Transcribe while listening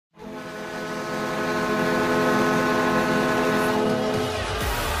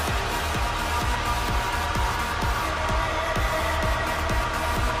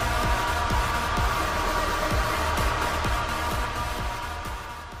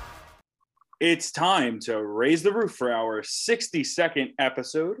It's time to raise the roof for our 62nd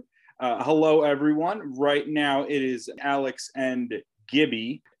episode. Hello, everyone. Right now, it is Alex and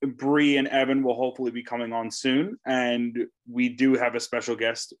Gibby. Bree and Evan will hopefully be coming on soon, and we do have a special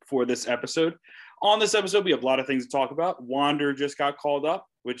guest for this episode. On this episode, we have a lot of things to talk about. Wander just got called up,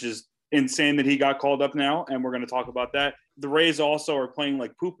 which is insane that he got called up now, and we're going to talk about that. The Rays also are playing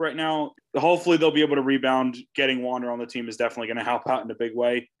like poop right now. Hopefully they'll be able to rebound. Getting Wander on the team is definitely going to help out in a big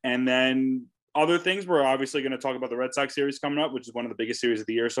way. And then other things, we're obviously going to talk about the Red Sox series coming up, which is one of the biggest series of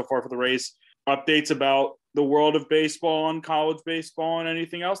the year so far for the Rays. Updates about the world of baseball and college baseball and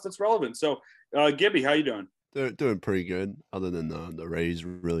anything else that's relevant. So, Gibby, how you doing? They're doing pretty good, other than the Rays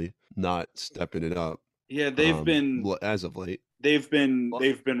really not stepping it up. Yeah, they've been as of late. They've been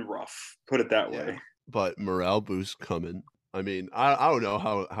rough, put it that way. But morale boost coming. I mean, I don't know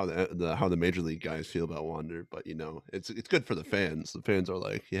how the major league guys feel about Wander, but you know, it's good for the fans. The fans are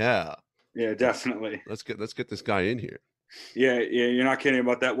like, yeah, definitely. Let's get this guy in here. Yeah, you're not kidding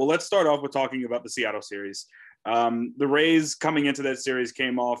about that. Well, let's start off with talking about the Seattle series. The Rays coming into that series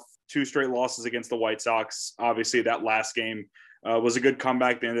came off 2 straight losses against the White Sox. Obviously, that last game was a good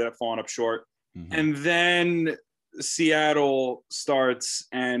comeback. They ended up falling up short. Mm-hmm. And then Seattle starts,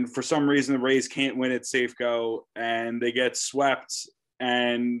 and for some reason, the Rays can't win at Safeco, and they get swept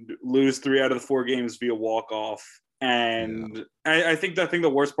and lose 3 out of the 4 games via walk-off. And I think the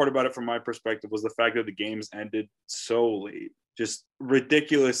worst part about it from my perspective was the fact that the games ended so late, just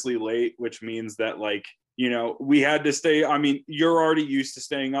ridiculously late, which means that, like, you know, we had to stay. I mean, you're already used to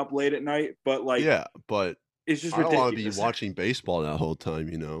staying up late at night, but like, but it's just ridiculous. I don't want to be watching baseball that whole time,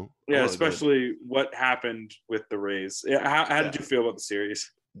 you know? Yeah, especially what happened with the Rays. How did you feel about the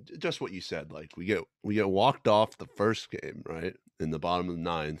series? Just what you said. Like, we get walked off the first game, right, in the bottom of the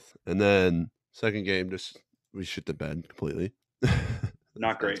 9th, and then second game, just we shit the bed completely.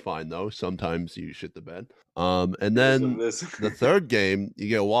 Not great. It's fine though. Sometimes you shit the bed. And then the third game, you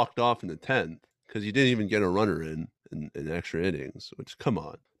get walked off in the 10th because you didn't even get a runner in extra innings. Which, come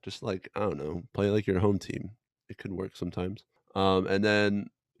on, just like, I don't know, play like your home team. It could work sometimes. And then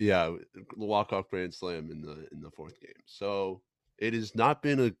the walk-off grand slam in the 4th game. So it has not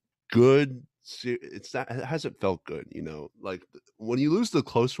been a good. It hasn't felt good, you know. Like, when you lose the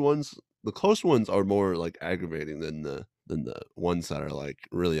close ones are more like aggravating than the ones that are like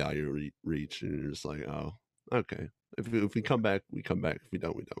really out of your reach, and you're just like, oh, okay. If we come back, we come back. If we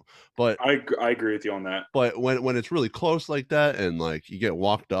don't, we don't. But I agree with you on that. But when it's really close like that, and like you get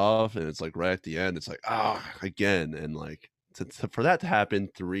walked off, and it's like right at the end, it's like, again, and like for that to happen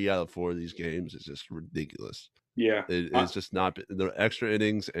 3 out of 4 of these games is just ridiculous. Yeah, it's just not been, the extra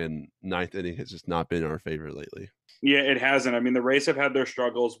innings and 9th inning has just not been in our favor lately. Yeah, it hasn't. I mean, the Rays have had their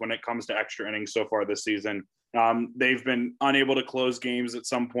struggles when it comes to extra innings so far this season. They've been unable to close games at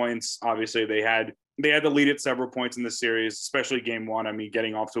some points. Obviously, they had to lead at several points in the series, especially game 1. I mean,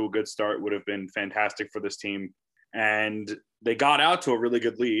 getting off to a good start would have been fantastic for this team. And they got out to a really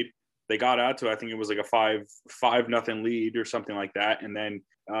good lead. They got out to, I think it was like a 5-0 lead or something like that. And then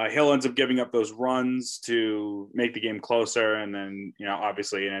Hill ends up giving up those runs to make the game closer. And then, you know,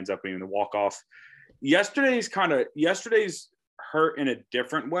 obviously it ends up being the walk-off. Yesterday's hurt in a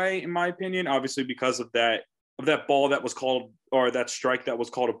different way, in my opinion, obviously because of that ball that was called, or that strike that was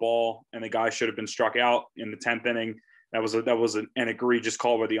called a ball, and the guy should have been struck out in the 10th inning. That was an egregious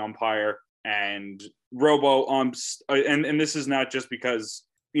call by the umpire. And robo umps, and this is not just because,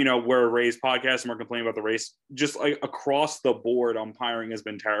 you know, we're a Rays podcast and we're complaining about the Rays. Just like across the board, umpiring has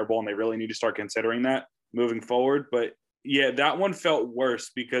been terrible, and they really need to start considering that moving forward. But yeah, that one felt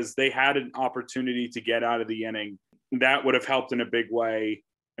worse because they had an opportunity to get out of the inning. That would have helped in a big way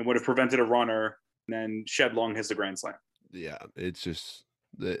and would have prevented a runner. And then Shed Long hits the grand slam. Yeah, it's just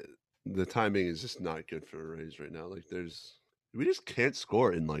the timing is just not good for the Rays right now. Like, we just can't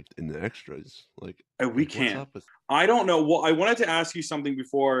score in the extras. Like, we can't. I don't know. Well, I wanted to ask you something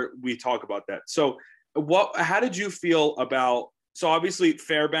before we talk about that. So, how did you feel about? So obviously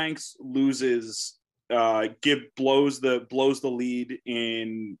Fairbanks loses. Blows the lead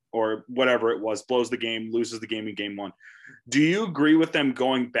in, or whatever it was, blows the game, loses the game in game 1. Do you agree with them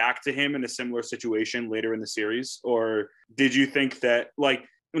going back to him in a similar situation later in the series? Or did you think that, like,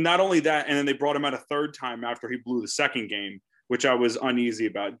 not only that, and then they brought him out a third time after he blew the second game, which I was uneasy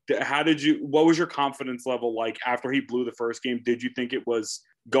about. What was your confidence level like after he blew the first game? Did you think it was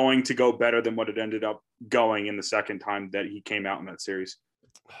going to go better than what it ended up going in the second time that he came out in that series?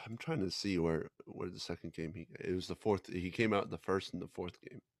 I'm trying to see where the second game it was the 4th. He came out in the 1st and the 4th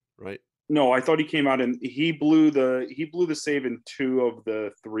game, right? No, I thought he came out and he blew the save in 2 of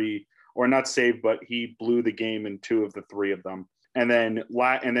the 3, or not save, but he blew the game in 2 of the 3 of them. and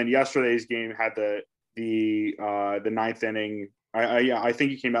then yesterday's game had the ninth inning. I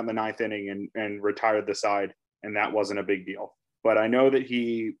think he came out in the ninth inning and retired the side, and that wasn't a big deal. But I know that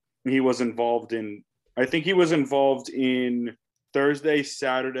he was involved in. I think he was involved in Thursday,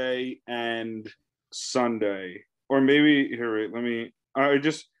 Saturday, and Sunday, or maybe here. Let me. I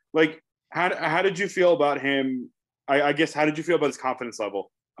just like how did you feel about him? I guess how did you feel about his confidence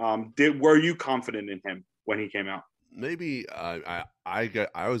level? Were you confident in him when he came out? Maybe I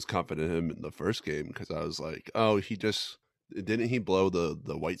was confident in him in the first game because I was like, oh, didn't he blow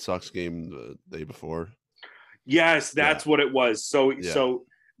the White Sox game the day before? Yes, that's what it was. So Yeah.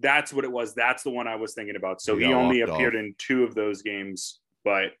 That's what it was. That's the one I was thinking about. So he only appeared in 2 of those games,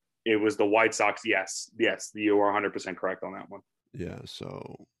 but it was the White Sox. Yes, you are 100% correct on that one. Yeah,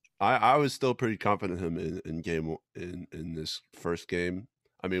 so I was still pretty confident in him in this first game.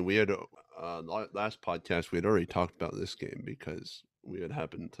 I mean, we had last podcast we had already talked about this game because we had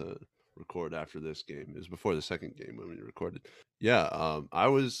happened to record after this game. It was before the second game when we recorded. Yeah, I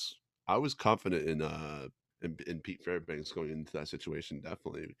was confident in Pete Fairbanks going into that situation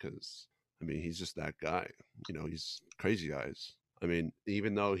definitely because I mean he's just that guy. You know, he's crazy guys. I mean,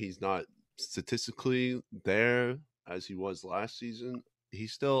 even though he's not statistically there as he was last season,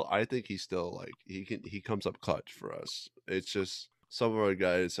 I think he's still like he comes up clutch for us. It's just some of our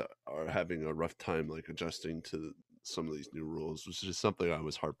guys are having a rough time like adjusting to some of these new rules, which is something I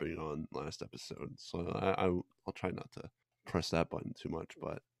was harping on last episode. So I'll try not to press that button too much,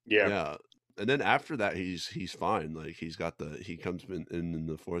 but yeah. And then after that, he's fine. Like he comes in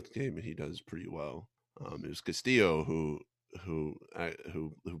the fourth game and he does pretty well. It was Castillo who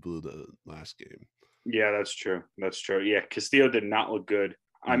blew the last game. Yeah, that's true. Yeah, Castillo did not look good.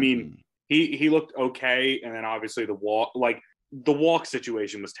 I mean, he looked okay, and then obviously the walk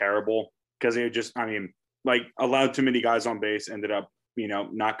situation was terrible because he just, I mean, like allowed too many guys on base, ended up,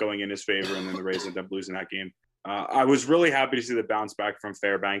 not going in his favor, and then the Rays ended up losing that game. I was really happy to see the bounce back from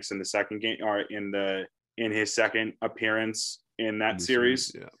Fairbanks in the second game, or in his second appearance in that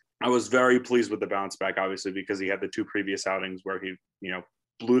series. Yeah. I was very pleased with the bounce back, obviously, because he had the 2 previous outings where he,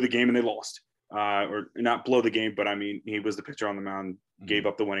 blew the game and they lost. Or not blow the game, but I mean, he was the pitcher on the mound, gave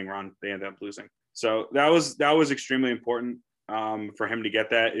up the winning run. They ended up losing. So that was extremely important for him to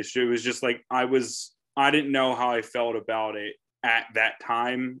get that. It was just like I didn't know how I felt about it at that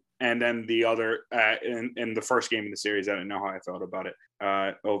time. And then the other in the first game of the series, I didn't know how I felt about it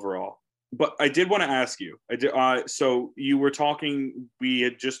overall. But I did want to ask you. So you were talking. We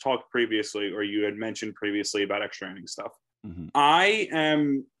had just talked previously, or you had mentioned previously about extra inning stuff. Mm-hmm. I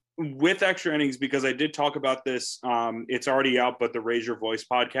am with extra innings because I did talk about this. It's already out, but the Raise Your Voice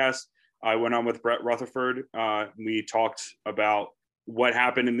podcast, I went on with Brett Rutherford. We talked about what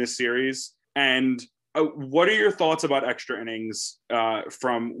happened in this series. And what are your thoughts about extra innings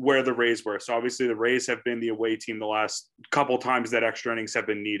from where the Rays were? So obviously the Rays have been the away team the last couple times that extra innings have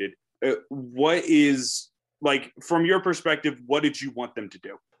been needed. What is, like, from your perspective, what did you want them to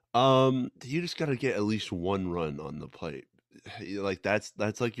do? You just got to get at least 1 run on the plate. Like that's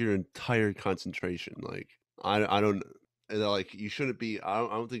like your entire concentration. Like I don't like you shouldn't be. I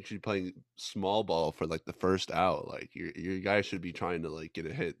don't think you should be playing small ball for like the first out. Like your guy should be trying to like get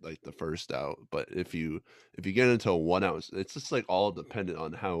a hit like the first out. But if you get into a 1 out, it's just like all dependent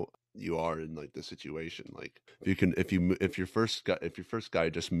on how you are in like the situation. Like if your first guy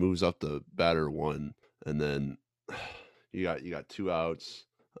just moves up the batter 1 and then you got 2 outs.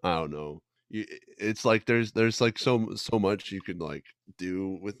 I don't know. It's like there's like so much you can like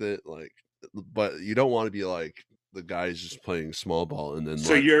do with it, like, but you don't want to be like the guy's just playing small ball and then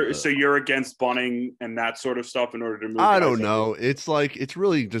so you're against bunting and that sort of stuff in order to move. I don't know. It's like it's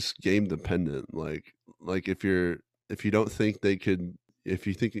really just game dependent. Like if you don't think they could, if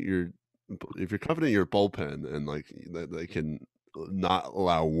you think you're confident in your bullpen and like that they can not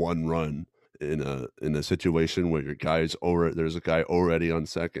allow 1 run in a situation where there's a guy already on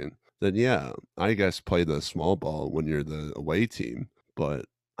second, then yeah, I guess play the small ball when you're the away team. But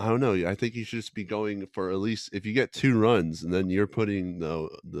I don't know. I think you should just be going for at least if you get 2 runs, and then you're putting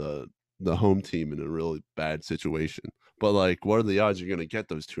the home team in a really bad situation. But like, what are the odds you're going to get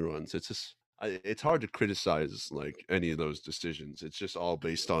those 2 runs? It's just it's hard to criticize like any of those decisions. It's just all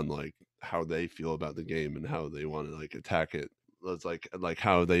based on like how they feel about the game and how they want to like attack it. It's like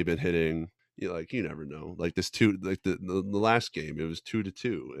how they've been hitting. Like you never know. Like this the last game, it was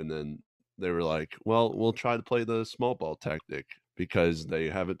 2-2, and then they were like, "Well, we'll try to play the small ball tactic because they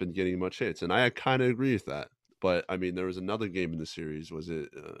haven't been getting much hits," and I kind of agree with that. But I mean, there was another game in the series. Was it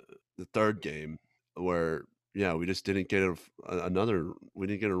the third game where we just didn't get we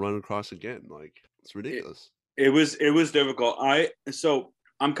didn't get a run across again? Like it's ridiculous. It was difficult.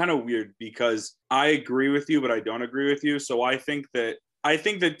 I'm kind of weird because I agree with you, but I don't agree with you. So I think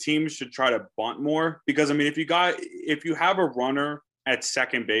that teams should try to bunt more because I mean, if you have a runner at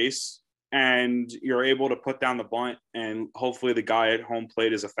second base and you're able to put down the bunt and hopefully the guy at home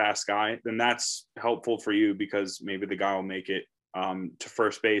plate is a fast guy, then that's helpful for you because maybe the guy will make it to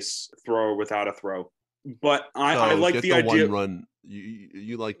first base, throw without a throw. But I like the idea. One run.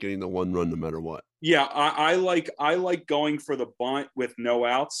 You like getting the one run no matter what. Yeah, I like going for the bunt with no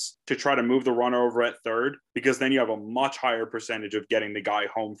outs to try to move the runner over at third because then you have a much higher percentage of getting the guy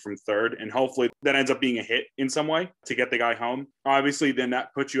home from third, and hopefully that ends up being a hit in some way to get the guy home. Obviously, then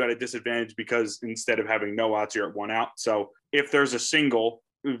that puts you at a disadvantage because instead of having no outs, you're at one out. So if there's a single,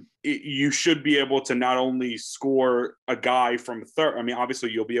 you should be able to not only score a guy from third. I mean, obviously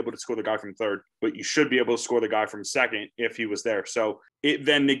you'll be able to score the guy from third, but you should be able to score the guy from second if he was there. So it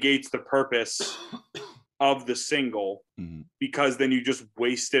then negates the purpose of the single because then you just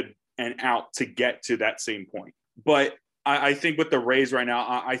wasted an out to get to that same point. But I think with the Rays right now,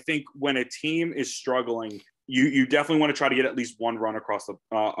 I think when a team is struggling, you definitely want to try to get at least one run across.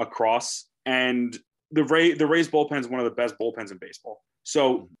 And the Rays bullpen is one of the best bullpens in baseball.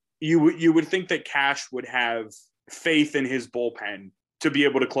 So you would think that Cash would have faith in his bullpen to be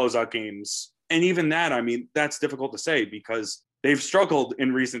able to close out games. And even that, I mean, that's difficult to say because they've struggled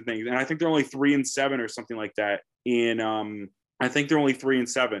in recent things. And I think they're only 3-7 or something like that I think they're only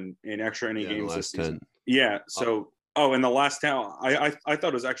 3-7 in extra inning games this season. 10. Yeah. So, in the last 10, I thought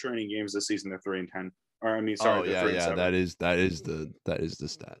it was extra inning games this season. They're 3-10. Or I mean, sorry. Oh yeah. That is the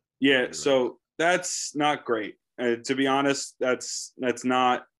stat. Yeah. So that's not great. To be honest, that's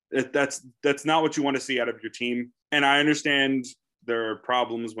not what you want to see out of your team. And I understand there are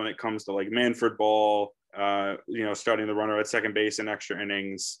problems when it comes to like Manfred Ball, starting the runner at second base in extra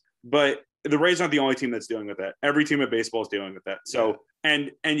innings. But the Rays aren't the only team that's dealing with that. Every team in baseball is dealing with that. So,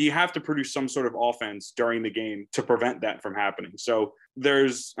 and you have to produce some sort of offense during the game to prevent that from happening. So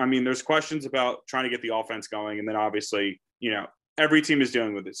there's questions about trying to get the offense going. And then obviously, every team is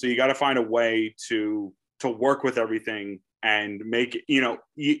dealing with it. So you got to find a way to work with everything and make it,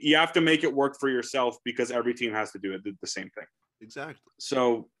 you have to make it work for yourself because every team has to do it the same thing. Exactly.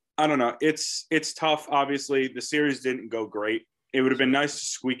 So I don't know. It's tough. Obviously the series didn't go great. It would have been nice to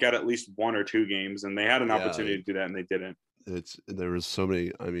squeak out at least one or two games, and they had an opportunity to do that and they didn't. There were so many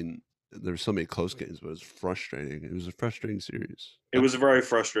close games, but it was frustrating. It was a frustrating series. It was a very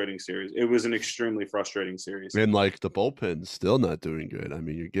frustrating series. It was an extremely frustrating series. And like the bullpen's still not doing good. I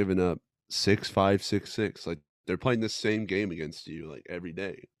mean, you're giving up 6-5, 6-6. Like they're playing the same game against you like every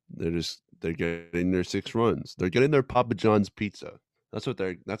day. They're getting their 6 runs. They're getting their Papa John's pizza. That's what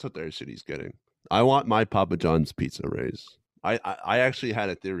their city's getting. I want my Papa John's pizza, Rays. I actually had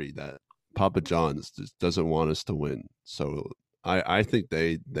a theory that Papa John's just doesn't want us to win. So I think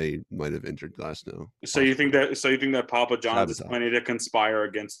they might have injured Glasnow. So you think that Papa John's is planning to conspire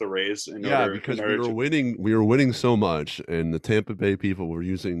against the Rays? Because we were winning so much, and the Tampa Bay people were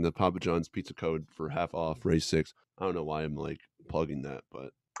using the Papa John's pizza code for half off Rays 6. I don't know why I'm like plugging that,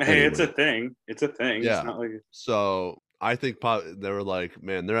 but hey, anyway. It's a thing. Yeah. It's not like... So I think they were like,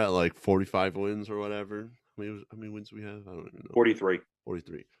 man, they're at like 45 wins or whatever. How many wins do we have? I don't even know. 43.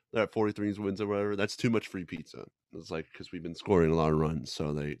 They're at 43 wins or whatever. That's too much free pizza. It's like because we've been scoring a lot of runs,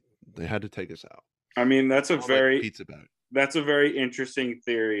 so they had to take us out. I mean, that's a very interesting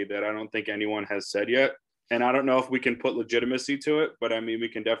theory that I don't think anyone has said yet. And I don't know if we can put legitimacy to it, but I mean, we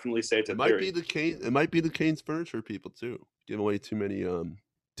can definitely say it's a theory. It might be the Canes furniture people too. Give away too many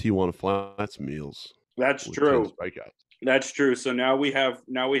Tijuana Flats meals. That's true. That's true. So now we have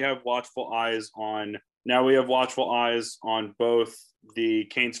watchful eyes on. Now we have watchful eyes on both the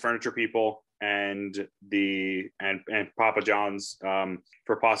Canes furniture people and Papa John's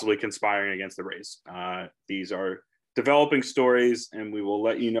for possibly conspiring against the Rays. These are developing stories, and we will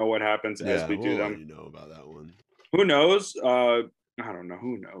let you know what happens as we do them. Let you know about that one. Who knows? I don't know.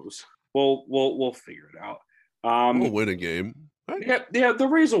 Who knows? We'll figure it out. We'll win a game. Right? Yeah. The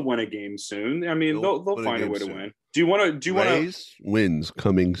Rays will win a game soon. I mean, they'll find a way to win. Do you want to? Rays wins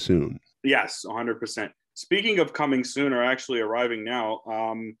coming soon. Yes, 100%. Speaking of coming soon or actually arriving now,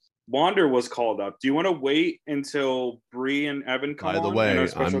 Wander was called up. Do you want to wait until Bree and Evan come on? By the way,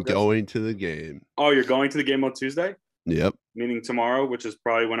 I'm going to the game. Oh, you're going to the game on Tuesday? Yep. Meaning tomorrow, which is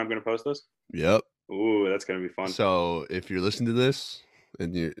probably when I'm going to post this? Yep. Ooh, that's going to be fun. So if you're listening to this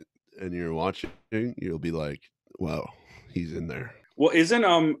and you're watching, you'll be like, wow, he's in there. Well, isn't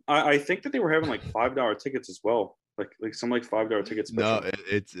I think that they were having like $5 tickets as well. Like some $5 tickets. Special. No,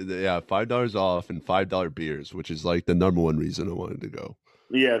 it's $5 off and $5 beers, which is like the number one reason I wanted to go.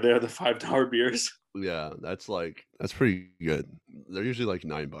 Yeah, they're the $5 beers. Yeah, that's pretty good. They're usually like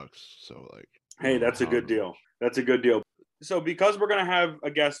 $9, so like. Hey, that's a good deal. That's a good deal. So because we're going to have a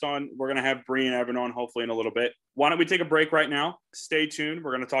guest on, we're going to have Bree and Evan on hopefully in a little bit. Why don't we take a break right now? Stay tuned.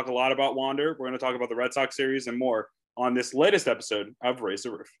 We're going to talk a lot about Wander. We're going to talk about the Red Sox series and more on this latest episode of Raise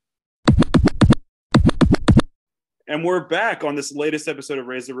the Roof. And we're back on this latest episode of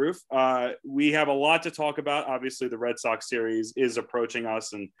Raise the Roof. We have a lot to talk about. Obviously, the Red Sox series is approaching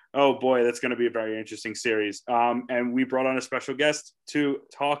us. And, oh, boy, that's going to be a very interesting series. And we brought on a special guest to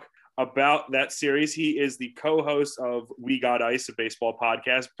talk about that series. He is the co-host of We Got Ice, a baseball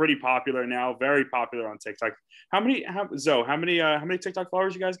podcast. Pretty popular now. Very popular on TikTok. How many TikTok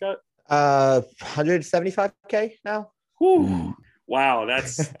followers you guys got? 175K now. Whew. Wow,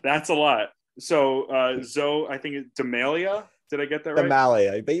 that's a lot. So Zoe, I think it's D'Amalia. Did I get that right?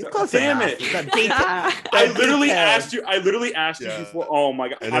 D'Amalia, but you close. Damn it! I literally asked you before. Oh my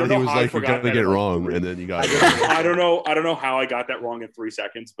god! And then he was like, "You're gonna get wrong," and then you got it. I don't know how I got that wrong in 3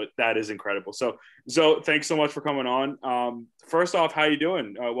 seconds, but that is incredible. So Zoe, thanks so much for coming on. First off, how you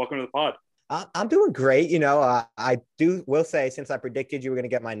doing? Welcome to the pod. I'm doing great. Will say, since I predicted you were going to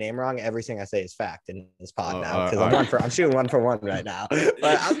get my name wrong, everything I say is fact in this pod now, because I'm shooting 1 for 1 right now.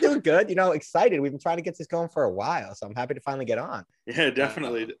 But I'm doing good. Excited. We've been trying to get this going for a while, so I'm happy to finally get on. Yeah,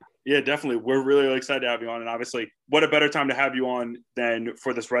 definitely. We're really, really excited to have you on, and obviously, what a better time to have you on than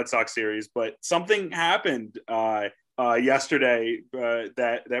for this Red Sox series. But something happened yesterday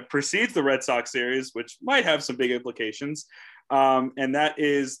that precedes the Red Sox series, which might have some big implications. And that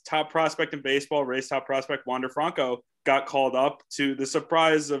is top prospect in baseball, Rays top prospect Wander Franco got called up, to the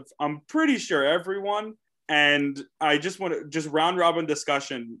surprise of, I'm pretty sure, everyone. And I just want to round robin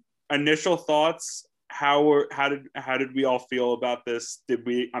discussion. Initial thoughts. How did we all feel about this?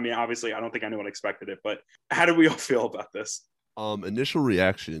 Obviously, I don't think anyone expected it, but how did we all feel about this? Initial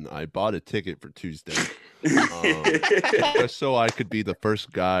reaction, I bought a ticket for Tuesday just so I could be the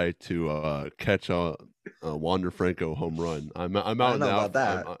first guy to catch a Wander Franco home run. I'm out now. About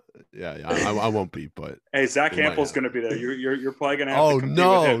that. I won't be, but hey, Zach Hampel's going to be there. You're probably going to have to compete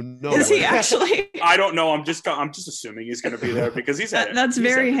with him. No, is he actually? I don't know. I'm just assuming he's going to be there because that's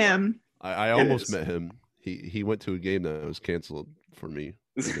very him. I almost met him. He went to a game that was canceled for me,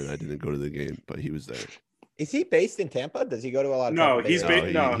 and then I didn't go to the game, but he was there. Is he based in Tampa? Does he go to a lot of? No, he's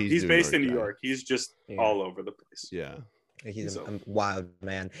based in New York. He's just all over the place. Yeah. He's a wild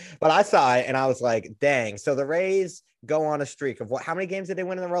man. But I saw it and I was like, dang. So the Rays go on a streak of how many games did they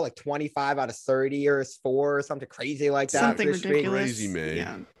win in a row? Like 25 out of 30 or 4 or something crazy like that. Something ridiculous. Crazy,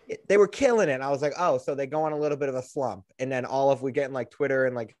 man. Yeah. They were killing it. And I was like, oh, so they go on a little bit of a slump. And then we get in like Twitter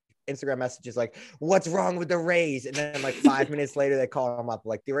and like Instagram messages like, what's wrong with the Rays? And then like 5 minutes later, they call them up.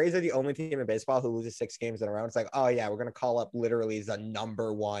 Like, the Rays are the only team in baseball who loses 6 games in a row. It's like, oh yeah, we're going to call up literally the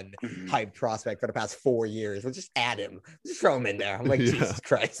number 1 hype prospect for the past 4 years. We'll just add him. Just throw him in there. I'm like, Jesus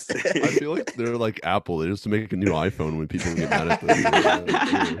Christ. I feel like they're like Apple. They just make a new iPhone when people get mad at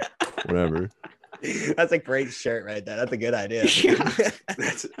them. Whatever. That's a great shirt right there. That's a good idea. Yeah.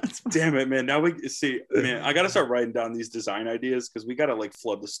 Damn it, man. Now we see, man, I got to start writing down these design ideas because we got to like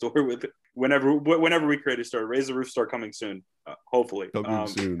flood the store with it. Whenever we create a store. Raise the Roof store coming soon. Hopefully.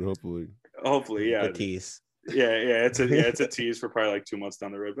 Hopefully, yeah. The tease. Yeah, it's a tease for probably like 2 months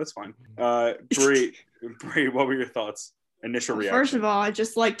down the road. That's fine. Bree, what were your thoughts? Initial reaction. First of all, I'd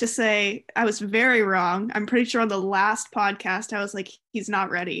just like to say I was very wrong. I'm pretty sure on the last podcast, I was like, he's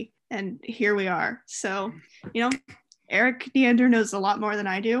not ready. And here we are. So, Eric Neander knows a lot more than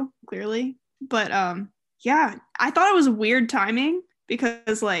I do, clearly. But yeah, I thought it was weird timing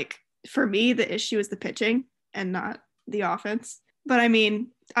because, like, for me, the issue is the pitching and not the offense. But I mean,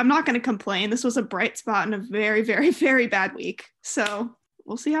 I'm not going to complain. This was a bright spot in a very, very, very bad week. So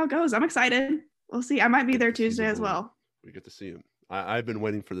we'll see how it goes. I'm excited. We'll see. I might be there Tuesday as well. We get to see him. I've been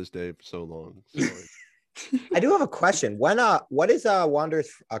waiting for this day for so long. So I do have a question. What is Wander's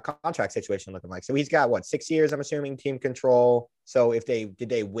contract situation looking like? So he's got 6 years, I'm assuming, team control. So did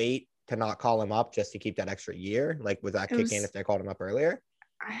they wait to not call him up just to keep that extra year? Like, was that kick in if they called him up earlier?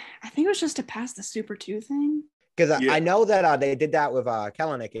 I think it was just to pass the Super 2 thing. Because I know that they did that with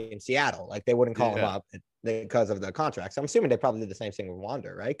Kelenic in Seattle. Like, they wouldn't call him up because of the contract. So I'm assuming they probably did the same thing with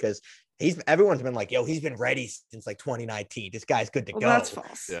Wander, right? Because everyone's been like, yo, he's been ready since like 2019. This guy's good to go. That's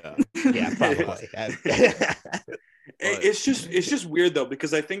false. Yeah, probably. It's just weird though,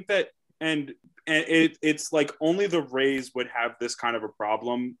 because I think that and it's like only the Rays would have this kind of a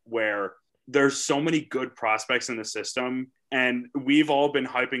problem where there's so many good prospects in the system. And we've all been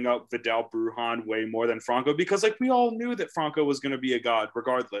hyping up Vidal Brujan way more than Franco because, like, we all knew that Franco was going to be a god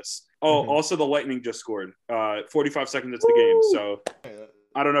regardless. Oh, also the Lightning just scored 45 seconds into the game. So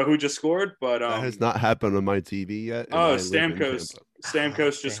I don't know who just scored, but that has not happened on my TV yet. Oh, Stamkos.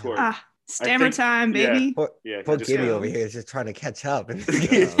 Stamkos just scored. Stammer time, baby. Poor Gibby over here is just trying to catch up.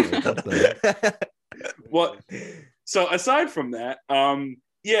 Well, so aside from that,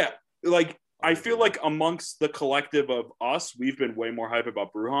 like I feel like amongst the collective of us, we've been way more hype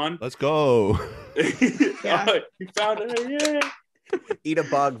about Bruhan. Let's go. He found it. Yeah. Eat a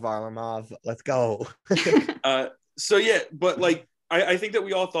bug, Varlamov. Let's go. But like I think that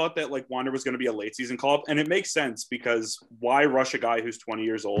we all thought that like Wander was going to be a late season call-up, and it makes sense because why rush a guy who's 20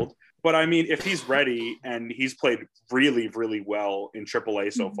 years old? But I mean, if he's ready and he's played really, really well in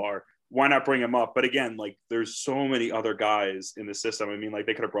AAA so far, why not bring him up? But again, like there's so many other guys in the system. I mean, like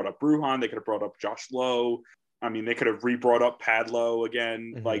they could have brought up Bruhan, they could have brought up Josh Lowe. I mean, they could have re-brought up Padlo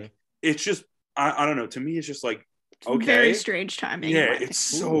again. Mm-hmm. Like it's just, I don't know. To me, it's just like, okay. Very strange timing. Yeah, it's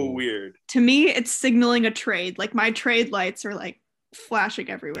so weird. To me, it's signaling a trade. Like my trade lights are like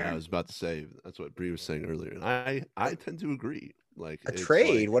flashing everywhere. Yeah, I was about to say that's what Bree was saying earlier, and I tend to agree. Like a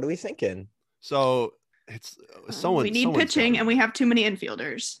trade. Like, what are we thinking? So it's someone. We need pitching, and we have too many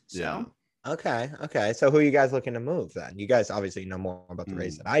infielders. So. Yeah. Okay. So who are you guys looking to move then? You guys obviously know more about the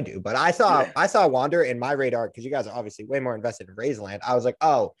Rays than I do, but I saw Wander in my radar because you guys are obviously way more invested in Rays land. I was like,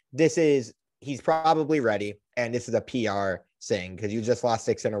 oh, he's probably ready, and this is a PR thing because you just lost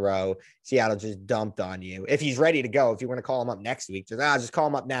 6 in a row. Seattle just dumped on you. If he's ready to go, if you want to call him up next week, just call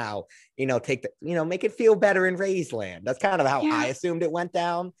him up now. Make it feel better in Rays land. That's kind of how I assumed it went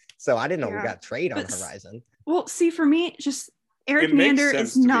down. So I didn't know we got trade on the horizon. Well, see, for me, just Erik Neander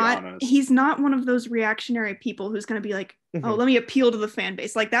is not. He's not one of those reactionary people who's going to be like, oh, let me appeal to the fan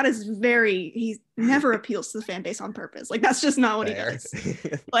base. Like that is he never appeals to the fan base on purpose. Like that's just not what he does.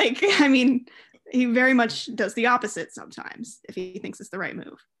 Like, I mean, he very much does the opposite sometimes if he thinks it's the right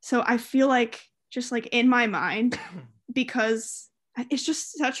move. So I feel like just like in my mind, because it's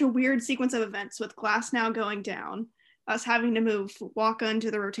just such a weird sequence of events with Glass now going down, us having to move Wacha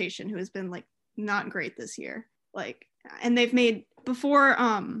into the rotation, who has been like not great this year. Like, and they've made before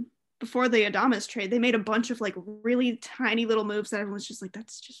the Adames trade, they made a bunch of like really tiny little moves that everyone's just like,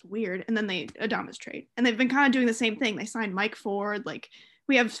 that's just weird. And then they Adames trade, and they've been kind of doing the same thing. They signed Mike Ford. Like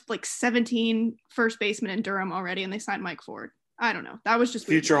we have like 17 first basemen in Durham already, and they signed Mike Ford. I don't know. That was just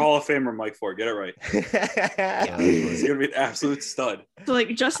future Hall of Famer Mike Ford. Get it right. He's gonna be an absolute stud. So like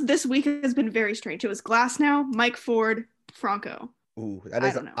just this week has been very strange. It was Glasnow, Mike Ford, Franco. Ooh, that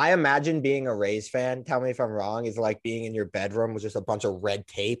is. I imagine being a Rays fan. Tell me if I'm wrong. Is like being in your bedroom with just a bunch of red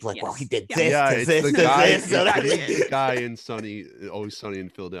tape. Like, well, he did this. Yeah, it's this, the guy in Always Sunny in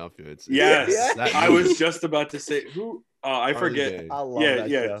Philadelphia. I was just about to say who. I forget. I love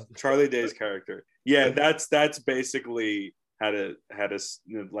that show. Charlie Day's character. Yeah, that's basically how to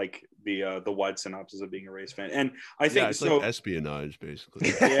like the wide synopsis of being a Rays fan. And I think it's like espionage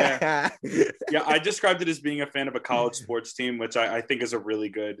basically. Yeah. I described it as being a fan of a college sports team, which I think is a really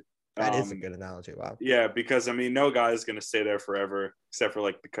good. That is a good analogy. Wow. Yeah, because I mean, no guy is going to stay there forever except for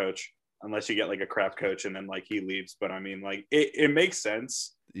like the coach, unless you get like a crap coach and then like he leaves. But I mean, like it makes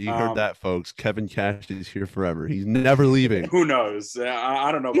sense. You heard that, folks. Kevin Cash is here forever. He's never leaving. Who knows?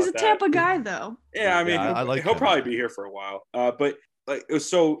 I don't know. He's about a Tampa guy, though. Yeah, I mean, he'll probably be here for a while. But like,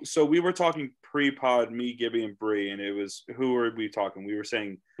 so we were talking pre-pod, me, Gibby, and Bree, and it was who were we talking? We were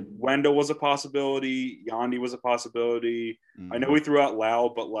saying Wendell was a possibility, Yandy was a possibility. I know we threw out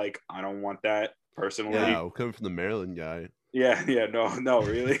Lau, but like I don't want that personally. Yeah, coming from the Maryland guy. Yeah, no,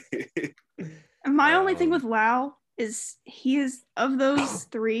 really. And my only thing with Lau is he is of those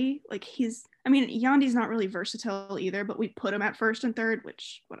three, like Yandy's not really versatile either, but we put him at first and third,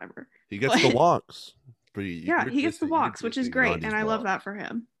 which whatever. He gets the walks. He gets the walks, which is great, and I love that for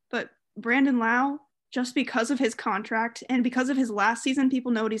him. But Brandon Lau, just because of his contract and because of his last season,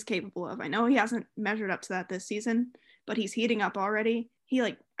 people know what he's capable of. I know he hasn't measured up to that this season, but he's heating up already.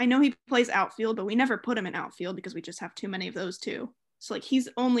 I know he plays outfield, but we never put him in outfield because we just have too many of those too. So like he's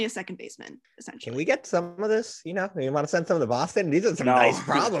only a second baseman essentially. Can we get some of this? You want to send some to Boston? These are some nice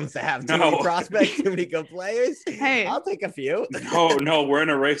problems to have. Too many prospects, too many good players. Hey, I'll take a few. No, we're in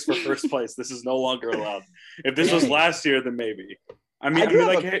a race for first place. This is no longer allowed. If this was last year, then maybe.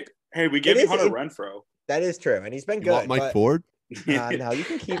 Hey, we gave Hunter Renfroe. That is true, and he's been good. Mike Ford? No, you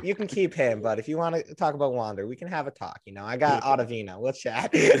can keep him, but if you want to talk about Wander, we can have a talk. I got Ottavino. We'll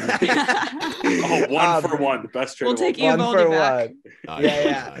chat. 1 for 1, the best trade. We'll take you 1 for back. 1.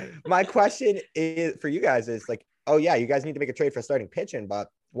 Yeah. My question is for you guys is like, oh yeah, you guys need to make a trade for starting pitching, but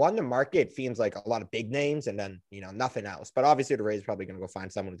one, the market seems like a lot of big names, and then nothing else. But obviously, the Rays are probably going to go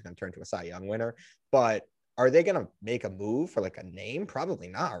find someone who's going to turn to a Cy Young winner. But are they going to make a move for like a name? Probably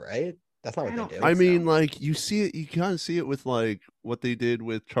not, right? That's not what they do. I mean, like you see it, you kind of see it with like what they did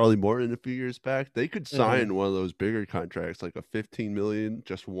with Charlie Morton a few years back. They could sign one of those bigger contracts, like a 15 million,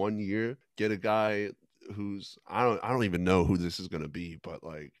 just 1 year. Get a guy who's I don't even know who this is going to be, but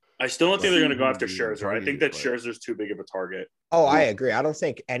like I still don't think they're going to go after Scherzer. I think that Scherzer's too big of a target. Oh, I agree. I don't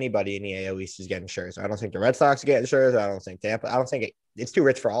think anybody in the AL East is getting Scherzer. I don't think the Red Sox are getting Scherzer. I don't think Tampa. I don't think it's too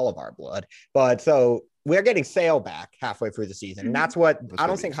rich for all of our blood. But so we're getting Sale back halfway through the season. And that's what I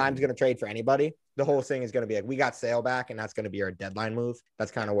don't think Heim's going to trade for anybody. The whole thing is going to be like, we got Sale back, and that's going to be our deadline move.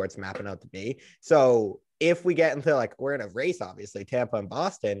 That's kind of where it's mapping out to be. So if we get into like, we're in a race, obviously, Tampa and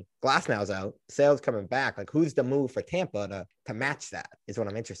Boston, Glasnow's out, Sale's coming back. Like, who's the move for Tampa to match that is what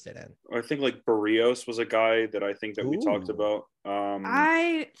I'm interested in. I think like Barrios was a guy that I think that we talked about.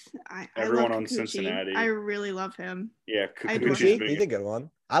 I everyone love on Cincinnati. I really love him. Yeah, Kikuchi, he's a good one.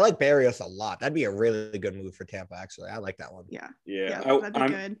 I like Barrios a lot. That'd be a really good move for Tampa, actually. I like that one. Yeah. That'd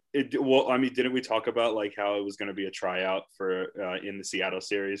be good. Well, I mean, didn't we talk about like how it was going to be a tryout for in the Seattle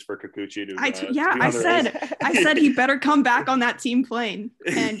series for Kikuchi? I said he better come back on that team plane.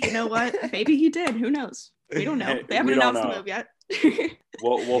 And you know what? Maybe he did. Who knows? We don't know. They haven't announced the move yet.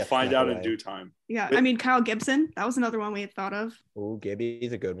 We'll find out in due time. Yeah, I mean Kyle Gibson. That was another one we had thought of. Oh,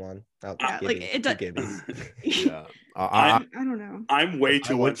 Gibby's a good one. Yeah, I don't know. I'm way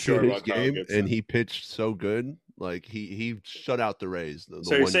too unsure about Kyle Gibson. And he pitched so good. Like he shut out the Rays.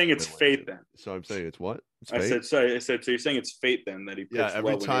 So you're saying it's fate then? So I'm saying it's what? It's I said so. So you're saying it's fate then that he pitched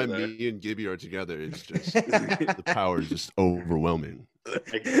well. Every time me and Gibby are together, it's just the power is just overwhelming.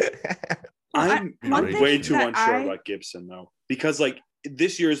 I'm way too unsure about Gibson though, because like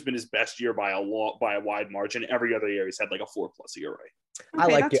this year has been his best year by a wide margin. Every other year he's had like a 4+ ERA.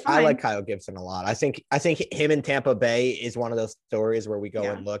 I like Kyle Gibson a lot. I think him in Tampa Bay is one of those stories where we go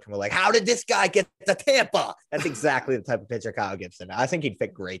and look and we're like, how did this guy get to Tampa? That's exactly the type of pitcher Kyle Gibson. I think he'd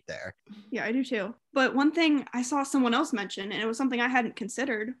fit great there. Yeah, I do too. But one thing I saw someone else mention, and it was something I hadn't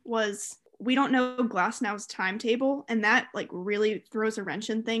considered, was we don't know Glasnow's timetable, and that like really throws a wrench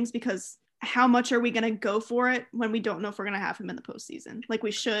in things because how much are we going to go for it when we don't know if we're going to have him in the postseason? Like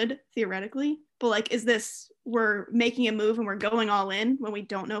we should theoretically, but like, is this, we're making a move and we're going all in when we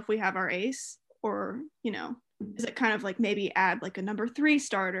don't know if we have our ace, or, you know, is it kind of like maybe add like a number 3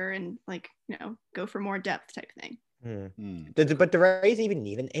 starter and like, you know, go for more depth type thing? But the Rays even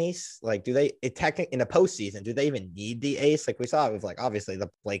need an ace? Like, do they technically in the postseason? Do they even need the ace? Like we saw it with like obviously the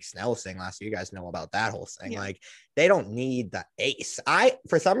Blake Snell thing last year. You guys know about that whole thing. Yeah. Like they don't need the ace.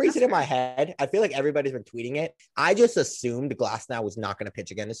 For some reason in my head, I feel like everybody's been tweeting it. I just assumed Glasnow was not going to pitch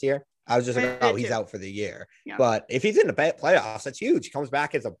again this year. I was just like, oh, he's out for the year. Yeah. But if he's in the playoffs, that's huge. He comes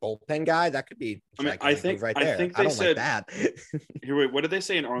back as a bullpen guy. That could be. I think right there. I don't like that. Here, wait, what did they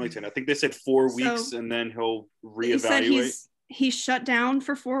say in Arlington? I think they said 4 weeks, and then he'll reevaluate. He's shut down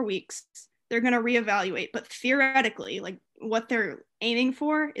for 4 weeks. They're going to reevaluate, but theoretically, like what they're aiming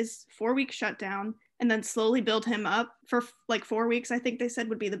for is 4 week shutdown, and then slowly build him up for like 4 weeks. I think they said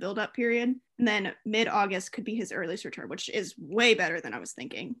would be the build up period. And then mid-August could be his earliest return, which is way better than I was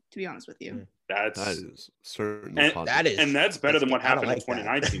thinking, to be honest with you. That is certainly and that's better than what happened in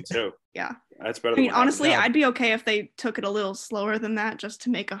 2019 too. Yeah. That's better. I mean, honestly, I'd be okay if they took it a little slower than that, just to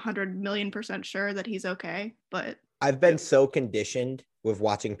make 100,000,000% sure that he's okay. But I've been so conditioned with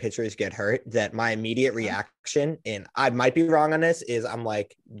watching pitchers get hurt that my immediate reaction, and I might be wrong on this, is I'm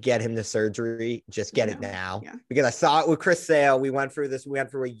like, get him the surgery, just get it now. Yeah. Because I saw it with Chris Sale. We went through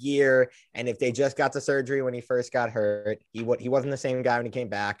a year, and if they just got the surgery when he first got hurt, he wasn't the same guy when he came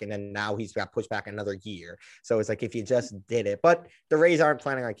back, and then now he's got pushed back another year. So it's like if you just did it. But the Rays aren't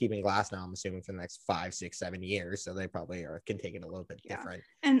planning on keeping Glasnow, I'm assuming, for the next 5, 6, 7 years. So they probably can take it a little bit different.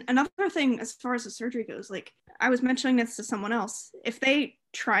 And another thing, as far as the surgery goes, like I was mentioning this to someone else, if they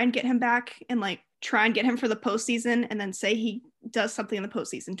try and get him back and like try and get him for the postseason, and then say he does something in the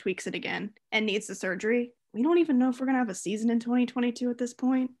postseason, tweaks it again, and needs the surgery, we don't even know if we're gonna have a season in 2022 at this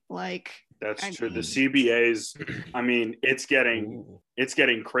point. Like that's true. The CBAs, I mean, it's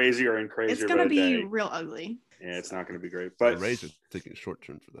getting crazier and crazier. It's gonna be real ugly. Yeah, it's not gonna be great. But the Rays are taking a short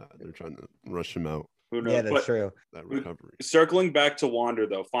term for that. They're trying to rush him out. Who knows? Yeah, that's true. That recovery. Circling back to Wander,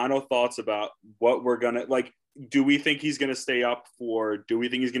 though, final thoughts about what we're gonna like. Do we think he's gonna stay up for? Do we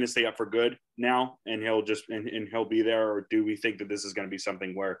think he's gonna stay up for good now, and he'll just and he'll be there, or do we think that this is gonna be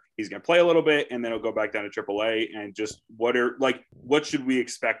something where he's gonna play a little bit and then he'll go back down to AAA? And just what should we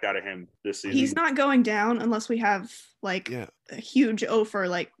expect out of him this season? He's not going down unless we have like a huge offer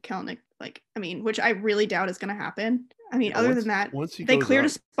like Kelenic. Like, I mean, which I really doubt is going to happen. I mean, other than that, they cleared a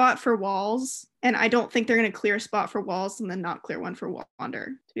spot for Walls, and I don't think they're going to clear a spot for Walls and then not clear one for Wander,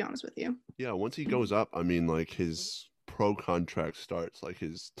 to be honest with you. Yeah, once he goes up, I mean, like his pro contract starts, like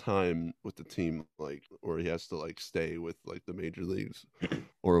his time with the team, like, or he has to like stay with like the major leagues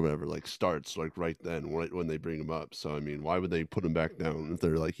or whatever, like starts like right then, right when they bring him up. So I mean, why would they put him back down if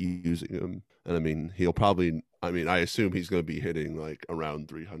they're like using him? And I mean, he'll probably, I mean, I assume he's going to be hitting like around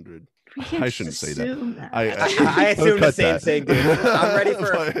 300. I shouldn't say that. I assume the same thing, dude. I'm ready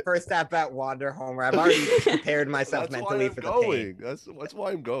for a first at bat Wander homer. I've already prepared myself mentally for the pain. That's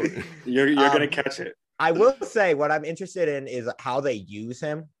why I'm going. You're gonna catch it. I will say what I'm interested in is how they use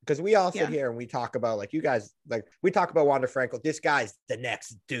him, because we all sit here and we talk about, like, you guys, like, we talk about Wander Franco. This guy's the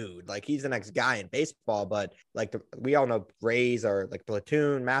next dude. Like, he's the next guy in baseball. But like, we all know Rays are like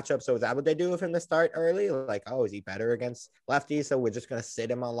platoon matchup. So is that what they do with him to start early? Like, oh, is he better against lefties? So we're just gonna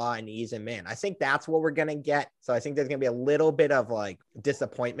sit him a lot and ease him in. I think that's what we're gonna get. So I think there's gonna be a little bit of like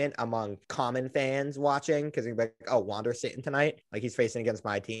disappointment among common fans watching, because they're like, oh, Wander's sitting tonight, like he's facing against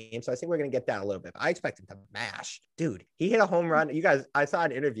my team. So I think we're gonna get that a little bit. But I expect him to mash, dude. He hit a home run. You guys, I saw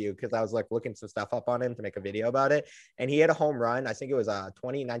an interview because I was like looking some stuff up on him to make a video about it, and he hit a home run. I think it was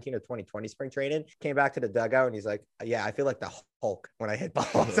 2019 or 2020 spring training. Came back to the dugout and he's like, yeah, I feel like the Hulk when I hit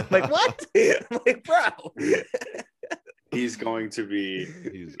balls. I'm like, what? I'm like, bro. He's going to be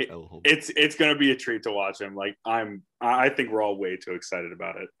it's going to be a treat to watch him. Like, I think we're all way too excited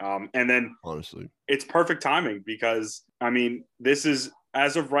about it. And then honestly, it's perfect timing, because I mean, this is,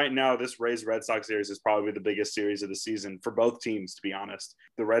 as of right now, this Rays Red Sox series is probably the biggest series of the season for both teams, to be honest.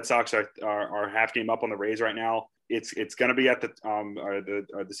 The Red Sox are half game up on the Rays right now. It's going to be at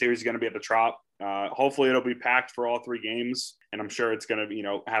the series is going to be at the Trop. Hopefully it'll be packed for all three games, and I'm sure it's going to be,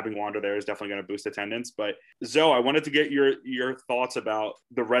 having Wander there is definitely going to boost attendance. But Zoe, I wanted to get your thoughts about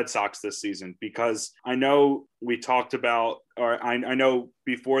the Red Sox this season, because I know we talked about, or I know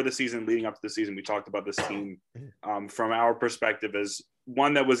before the season, leading up to the season, we talked about this team from our perspective as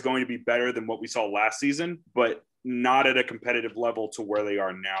one that was going to be better than what we saw last season, but not at a competitive level to where they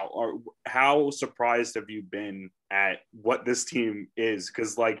are now. Or how surprised have you been at what this team is?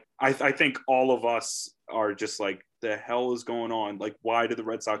 Because like, I think all of us are just like, the hell is going on? Like, why did the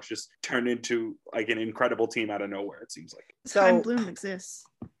Red Sox just turn into like an incredible team out of nowhere? It seems like. So Chaim Bloom exists.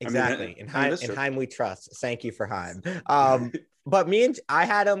 Exactly. In Chaim we trust. Thank you for Chaim. But I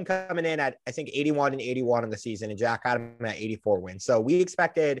had him coming in at, I think, 81 and 81 in the season, and Jack had him at 84 wins. So we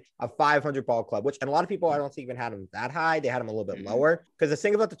expected a 500 ball club, which, and a lot of people, I don't think, even had him that high. They had him a little bit lower, because the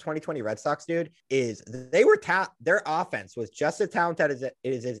thing about the 2020 Red Sox, dude, is they were their offense was just as talented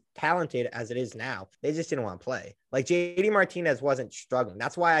as it is now. They just didn't want to play. Like, JD Martinez wasn't struggling.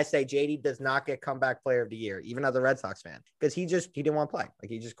 That's why I say JD does not get comeback player of the year, even as a Red Sox fan, because he didn't want to play.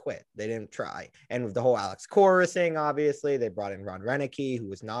 Like, he just quit. They didn't try. And with the whole Alex Cora thing, obviously, they brought in Ron Renicky, who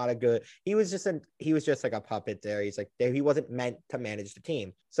was not he was just like a puppet there. He's like, he wasn't meant to manage the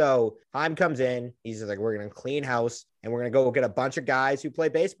team. So Chaim comes in, he's just like, we're going to clean house, and we're going to go get a bunch of guys who play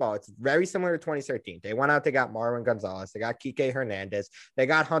baseball. It's very similar to 2013. They went out, they got Marwin Gonzalez, they got Kike Hernandez, they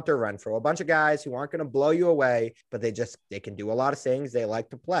got Hunter Renfroe, a bunch of guys who aren't going to blow you away, but they can do a lot of things. They like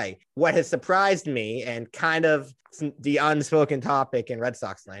to play. What has surprised me, and kind of the unspoken topic in Red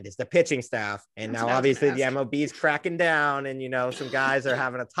Sox land, is the pitching staff. And now obviously the MLB is cracking down, and some guys are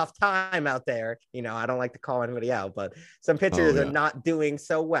having a tough time out there. I don't like to call anybody out, but some pitchers are not doing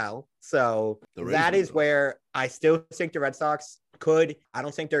so well. So that is where I still think the Red Sox I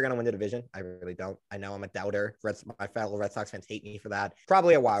don't think they're going to win the division. I really don't. I know I'm a doubter. My fellow Red Sox fans hate me for that.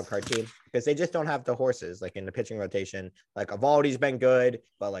 Probably a wild card team, because they just don't have the horses, like in the pitching rotation. Like, Eovaldi's been good,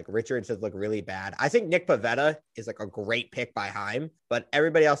 but like Richards has looked really bad. I think Nick Pivetta is like a great pick by Chaim, but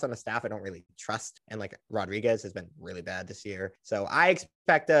everybody else on the staff I don't really trust. And like Rodriguez has been really bad this year. So I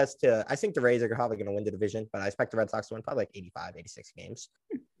expect I think the Rays are probably going to win the division, but I expect the Red Sox to win probably like 85, 86 games.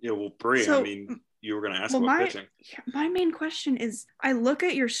 Yeah, well, Bree, I mean, you were going to ask about pitching. My main question is, I look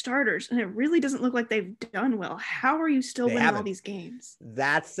at your starters and it really doesn't look like they've done well. How are you still winning all these games?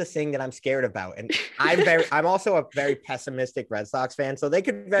 That's the thing that I'm scared about. And I'm also a very pessimistic Red Sox fan. So they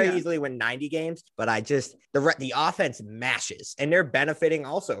could very easily win 90 games, but the offense mashes, and they're benefiting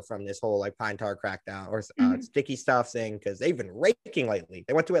also from this whole like pine tar crackdown or sticky stuff thing, because they've been raking lately.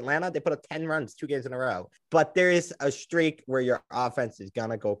 They went to Atlanta, they put up 10 runs 2 games in a row, but there is a streak where your offense is going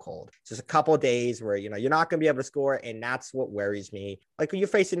to go cold. It's just a couple of days where, you're not going to be able to score. And that's what worries me. Like, when you're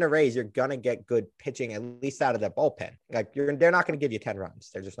facing the Rays, you're going to get good pitching, at least out of their bullpen. Like, they're not going to give you 10 runs.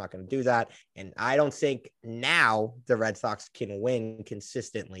 They're just not going to do that. And I don't think now the Red Sox can win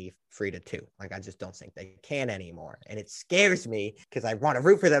consistently 3-2. Like, I just don't think they can anymore. And it scares me, because I want to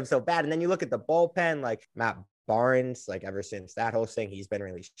root for them so bad. And then you look at the bullpen, like Matt Barnes, like ever since that whole thing, he's been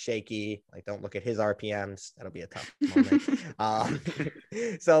really shaky. Like, don't look at his RPMs. That'll be a tough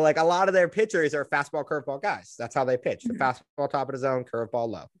moment. So like a lot of their pitchers are fastball, curveball guys. That's how they pitch. The fastball top of the zone, curveball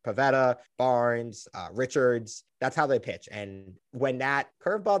low. Pivetta, Barnes, Richards. That's how they pitch. And when that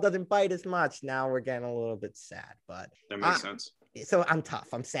curveball doesn't bite as much, now we're getting a little bit sad. But that makes sense. So I'm tough.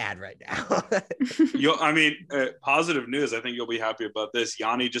 I'm sad right now. Positive news. I think you'll be happy about this.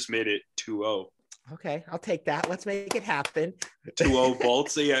 Yanni just made it 2-0. Okay, I'll take that. Let's make it happen. 2-0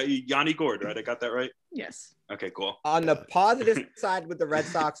 bolts. So yeah, Yanni Gourde, right? I got that right? Yes. Okay, cool. On the positive side with the Red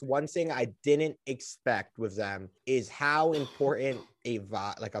Sox, one thing I didn't expect with them is how important a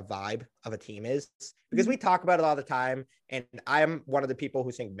vibe of a team is, because we talk about it all the time. And I'm one of the people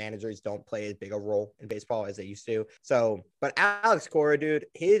who think managers don't play as big a role in baseball as they used to. So, but Alex Cora, dude,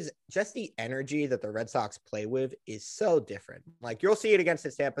 just the energy that the Red Sox play with is so different. Like, you'll see it against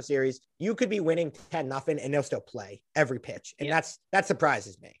the Tampa series. You could be winning 10-0 and they'll still play every pitch. And that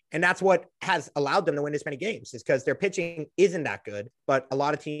surprises me. And that's what has allowed them to win this many games, is because their pitching isn't that good. But a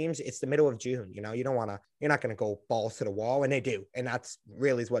lot of teams, it's the middle of June. You know, you're not going to go balls to the wall, and they do. And that's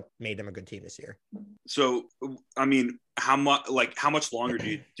really is what made them a good team this year. So, I mean, how much longer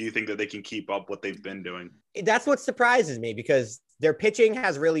do you think that they can keep up what they've been doing? That's what surprises me, because their pitching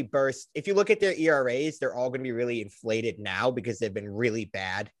has really burst. If you look at their ERAs, they're all going to be really inflated now because they've been really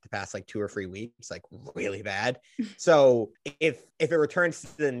bad the past like 2 or 3 weeks, like really bad. So if it returns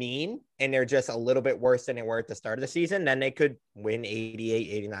to the mean and they're just a little bit worse than they were at the start of the season, then they could win 88,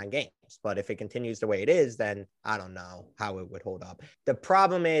 89 games. But if it continues the way it is, then I don't know how it would hold up. The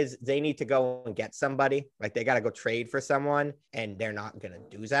problem is they need to go and get somebody. Like, they got to go trade for someone, and they're not going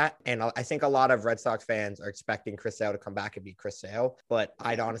to do that. And I think a lot of Red Sox fans are expecting Chris Sale to come back and be Chris Sale, but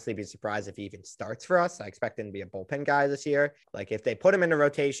I'd honestly be surprised if he even starts for us. I expect him to be a bullpen guy this year. Like, if they put him in the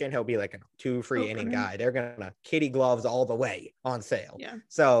rotation, he'll be like a 2-3 inning guy. They're going to kitty gloves all the way on Sale. Yeah.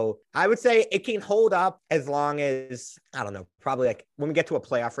 So I would say it can hold up as long as, I don't know, probably like when we get to a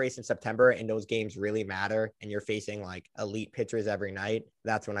playoff race in September and those games really matter and you're facing like elite pitchers every night,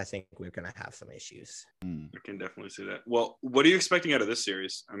 that's when I think we're going to have some issues. I can definitely see that. Well, what are you expecting out of this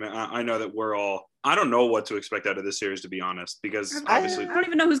series? I mean, I know that I don't know what to expect out of this series, to be honest, because obviously I don't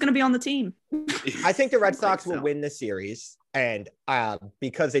even know who's going to be on the team. I think the Red Sox will win the series. And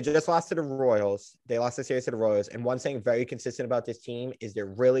because they just lost to the Royals, they lost the series to the Royals. And one thing very consistent about this team is they're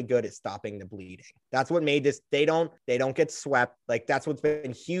really good at stopping the bleeding. That's what made this. They don't get swept. Like, that's what's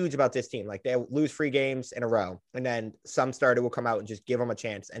been huge about this team. Like, they lose 3 games in a row, and then some starter will come out and just give them a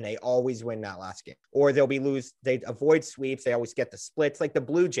chance, and they always win that last game. Or they avoid sweeps. They always get the splits. Like the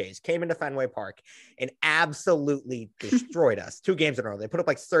Blue Jays came into Fenway Park and absolutely destroyed us 2 games in a row. They put up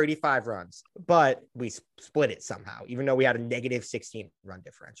like 35 runs, but we split it somehow, even though we had a negative 16 run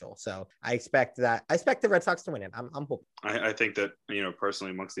differential. So I expect the Red Sox to win it. I'm hoping. I think that,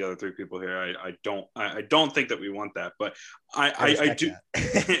 personally, amongst the other 3 people here, I don't think that we want that, but I do.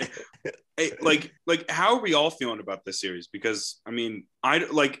 like how are we all feeling about this series? Because I mean,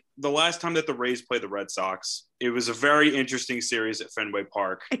 the last time that the Rays played the Red Sox, it was a very interesting series at Fenway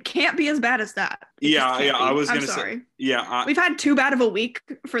Park. It can't be as bad as that. I was going to say. Yeah, we've had too bad of a week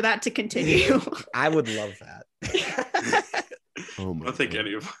for that to continue. I would love that. Oh my! I don't think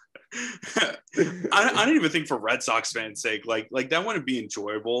any of. I don't even think for Red Sox fans' sake, like that wouldn't be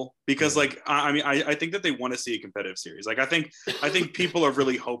enjoyable, because I think that they want to see a competitive series. Like I think people are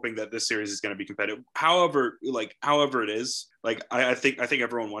really hoping that this series is going to be competitive. However it is, like I think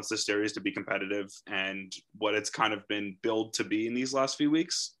everyone wants this series to be competitive, and what it's kind of been billed to be in these last few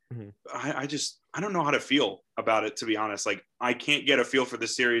weeks. Mm-hmm. I don't know how to feel about it, to be honest. Like, I can't get a feel for the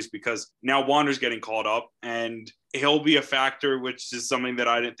series because now Wander's getting called up and he'll be a factor, which is something that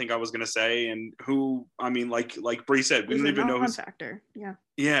I didn't think I was going to say. And like Bree said, we don't even know who's factor. Yeah.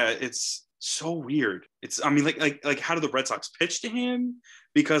 Yeah. It's so weird. It's, like how do the Red Sox pitch to him?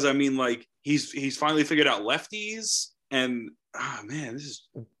 Because he's finally figured out lefties, and man, this is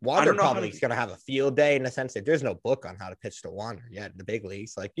Wander probably is going to have a field day, in the sense that there's no book on how to pitch to Wander yet in the big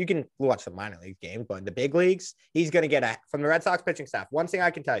leagues. Like, you can watch the minor league game, but in the big leagues, he's going to get from the Red Sox pitching staff. One thing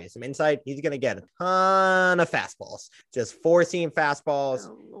I can tell you, some insight, he's going to get a ton of fastballs, just 4-seam fastballs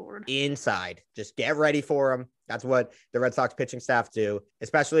inside. Just get ready for them. That's what the Red Sox pitching staff do,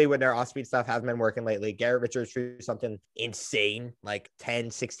 especially when their off-speed stuff hasn't been working lately. Garrett Richards threw something insane, like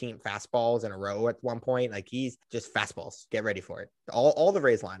 10, 16 fastballs in a row at one point. Like, he's just fastballs. Get ready for it. All the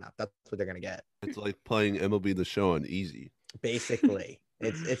Rays lineup, that's what they're going to get. It's like playing MLB The Show on easy. Basically.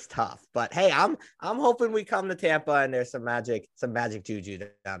 It's tough. But hey, I'm hoping we come to Tampa and there's some magic juju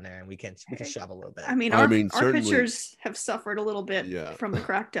down there, and we can shove a little bit. I mean, our pitchers have suffered a little bit from the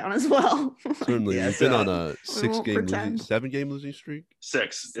crackdown as well. Certainly, we've been on a 7-game losing streak.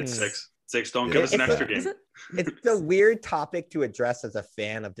 It's 6. 6. Don't give us an extra game. It's a weird topic to address as a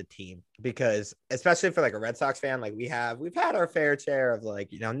fan of the team, because especially for like a Red Sox fan, like we've had our fair share of like,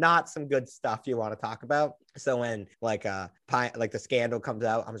 not some good stuff you want to talk about. So when like the scandal comes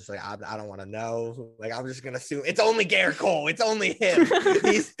out, I'm just like, I don't want to know. Like, I'm just gonna assume it's only Gerrit Cole. It's only him.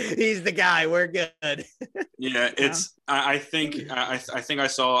 he's the guy. We're good. Yeah, it's. I think I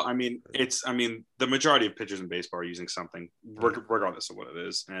saw. The majority of pitchers in baseball are using something, regardless of what it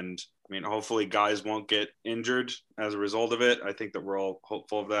is. And I mean, hopefully, guys won't get injured as a result of it. I think that we're all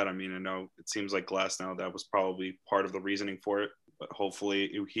hopeful of that. I mean, I know it seems like Glasnow, that was probably part of the reasoning for it, but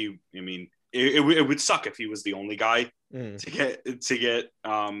hopefully it would suck if he was the only guy to get.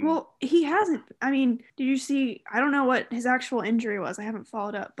 Well, he hasn't. I mean, did you see? I don't know what his actual injury was. I haven't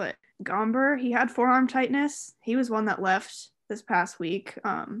followed up, but Gomber, he had forearm tightness. He was one that left this past week.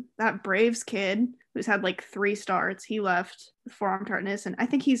 That Braves kid who's had like 3 starts, he left with forearm tightness, and I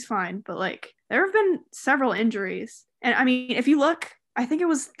think he's fine. But like, there have been several injuries, and I mean, if you look, I think it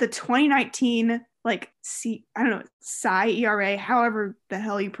was the 2019 Cy ERA, however the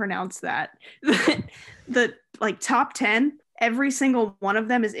hell you pronounce that. the like top 10, every single one of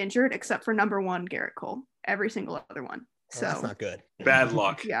them is injured except for number 1, Gerrit Cole. Every single other one. So that's not good. Bad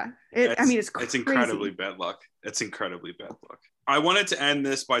luck. Yeah. It's crazy. It's incredibly bad luck. It's incredibly bad luck. I wanted to end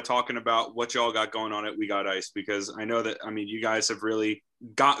this by talking about what y'all got going on at We Got Ice, because I know that, you guys have really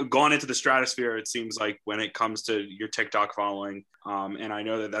gone into the stratosphere, it seems like, when it comes to your TikTok following. And I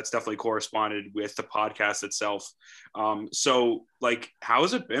know that that's definitely corresponded with the podcast itself. So like, how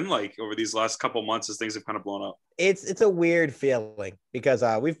has it been like over these last couple months as things have kind of blown up? It's a weird feeling, because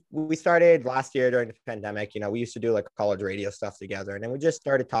we started last year during the pandemic. We used to do like college radio stuff together, and then we just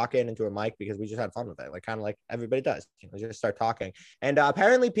started talking into a mic because we just had fun with it, like kind of like everybody does. Just start talking, and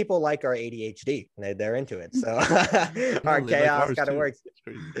apparently people like our ADHD. They're into it, so our chaos kind of works.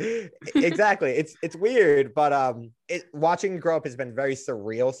 Exactly. It's weird, but watching grow up has been very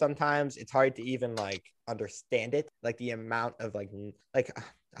surreal. Sometimes it's hard to even like understand it, like the amount of like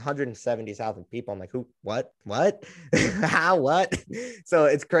 170,000 people. I'm like, who, what, how, what? So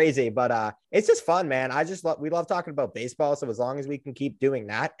it's crazy, but it's just fun, man. We love talking about baseball. So as long as we can keep doing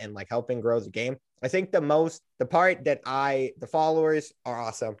that and like helping grow the game, I think the part that the followers are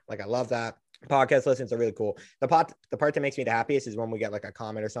awesome. Like, I love that. Podcast listens are really cool. The part that makes me the happiest is when we get like a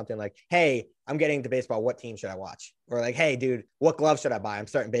comment or something like, hey, I'm getting into baseball, what team should I watch? Or like, hey dude, what glove should I buy? I'm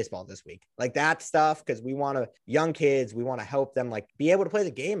starting baseball this week. Like that stuff, because we want young kids, we want to help them like be able to play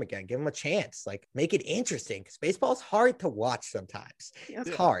the game again, give them a chance, like make it interesting, because baseball's hard to watch sometimes.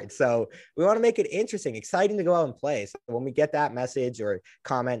 It's hard. So we want to make it interesting, exciting to go out and play. So when we get that message or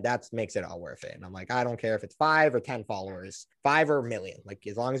comment, that makes it all worth it. And I'm like, I don't care if it's 5 or 10 followers, 5 or a million, like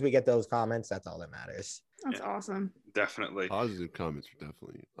as long as we get those comments, that's all that matters. That's awesome. Definitely. Positive comments are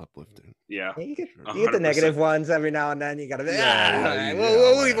definitely uplifting. Yeah. You get the negative ones every now and then. You gotta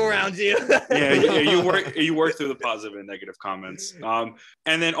we'll leave around you. you work through the positive and negative comments.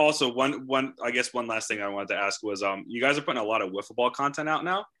 And then also one last thing I wanted to ask was you guys are putting a lot of wiffle ball content out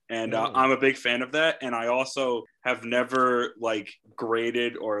now. And I'm a big fan of that. And I also have never like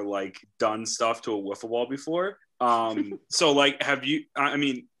graded or like done stuff to a wiffle ball before. So like, have you,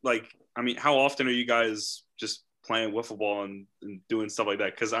 how often are you guys just playing wiffle ball and doing stuff like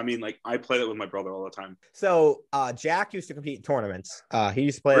that? Because I play that with my brother all the time. So Jack used to compete in tournaments. He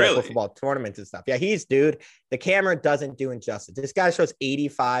used to play like, wiffle ball tournaments and stuff. Yeah, the camera doesn't do injustice. This guy shows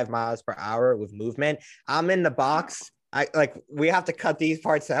 85 miles per hour with movement. I'm in the box. We have to cut these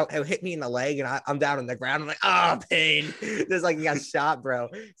parts out. It hit me in the leg and I'm down on the ground. I'm like, pain. Just like he got shot, bro.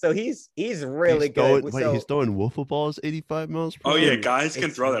 So he's really good. He's throwing wiffle balls 85 miles per hour? Oh yeah, guys can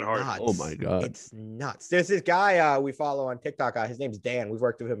throw that hard. Oh my God. It's nuts. There's this guy we follow on TikTok. His name's Dan. We've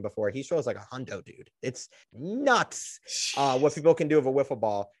worked with him before. He shows like a hundo, dude. It's nuts what people can do with a wiffle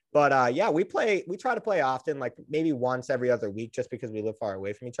ball. But we try to play often, like maybe once every other week, just because we live far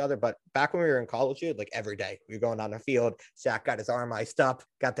away from each other. But back when we were in college, like every day we were going down the field. Shaq got his arm iced up,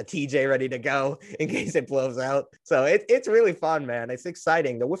 got the TJ ready to go in case it blows out. So it's really fun, man. It's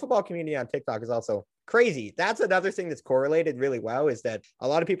exciting. The wiffle ball community on TikTok is also crazy. That's another thing that's correlated really well, is that a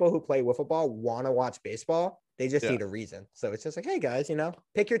lot of people who play wiffle ball want to watch baseball. They just need a reason. So it's just like, hey guys,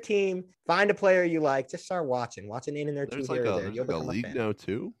 pick your team, find a player you like, just start watching in and there. There's like a league now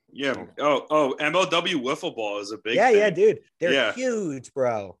too. Yeah. Oh, MLW Wiffle Ball is a big thing. Yeah, dude. They're huge,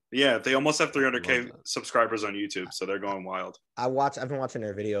 bro. Yeah, they almost have 300K subscribers on YouTube, so they're going wild. I've been watching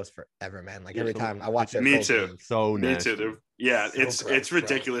their videos forever, man. Like every time I watch their Me too. games. So Me too. So it's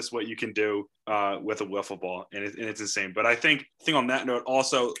ridiculous what you can do with a wiffle ball, and it's insane. But I think on that note,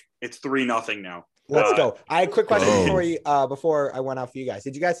 also it's 3-0 now. Let's go. I had a quick question before I went out for you guys.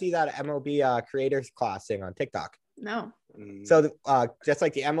 Did you guys see that MLB creators class thing on TikTok? No. So just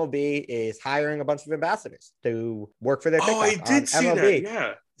like the MLB is hiring a bunch of ambassadors to work for their TikTok. I did see MLB. that.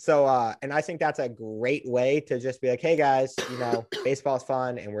 Yeah. So, and I think that's a great way to just be like, hey guys, baseball's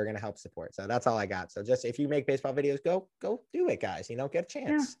fun and we're going to help support. So that's all I got. So just, if you make baseball videos, go do it, guys, get a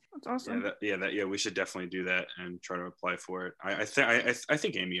chance. Yeah, that's awesome. Yeah, we should definitely do that and try to apply for it. I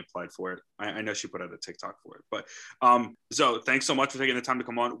think Amy applied for it. I know she put out a TikTok for it, but so thanks so much for taking the time to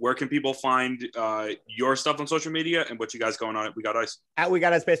come on. Where can people find your stuff on social media and what you guys going on at We Got Ice? At We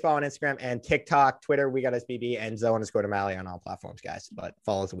Got Ice Baseball on Instagram and TikTok, Twitter, We Got Ice BB, and Zoe_Damali on all platforms, guys. But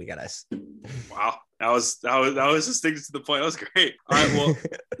follow us. We Got Ice. Wow, that was just sticking to the point. That was great. All right, well,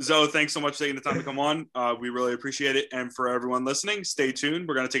 Zoe, thanks so much for taking the time to come on. We really appreciate it. And for everyone listening, stay tuned.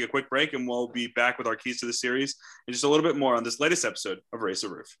 We're going to take a quick break, and we'll be back with our keys to the series and just a little bit more on this latest episode of Raise the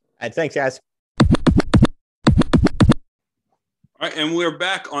Roof. All right, thanks, guys. All right, and we're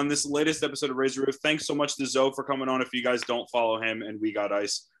back on this latest episode of Raise the Roof. Thanks so much to Zoe for coming on. If you guys don't follow him and We Got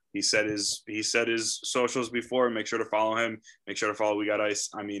Ice, he said his socials before. Make sure to follow him. Make sure to follow We Got Ice.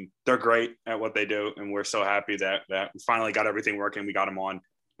 I mean, they're great at what they do, and we're so happy that we finally got everything working. We got him on.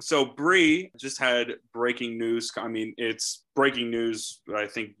 So Bree just had breaking news. I mean, it's breaking news. I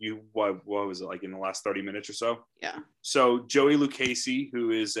think what was it, like in the last 30 minutes or so? Yeah. So Joey Lucchesi, who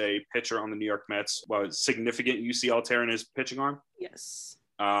is a pitcher on the New York Mets, significant UCL tear in his pitching arm. Yes.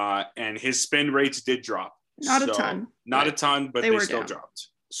 And his spin rates did drop. Not a ton, but they still down. dropped.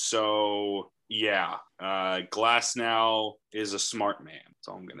 So yeah, Glasnow is a smart man. That's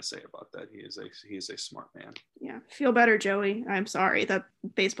all I'm gonna say about that. He is a smart man. Yeah, feel better, Joey. I'm sorry that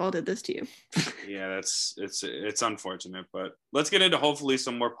baseball did this to you. Yeah, it's unfortunate, but let's get into hopefully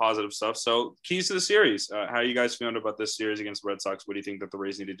some more positive stuff. So keys to the series. How are you guys feeling about this series against the Red Sox? What do you think that the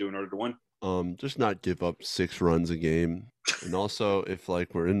Rays need to do in order to win? Just not give up 6 runs a game. And also, if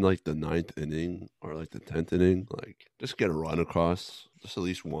like we're in like the 9th inning or like the 10th inning, like just get a run across, just at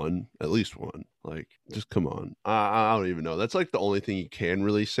least one. Like, just come on. I don't even know. That's like the only thing you can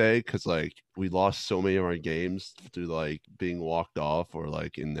really say, because like we lost so many of our games through like being walked off or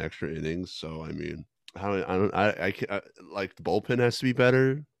like in extra innings. So I mean, I like the bullpen has to be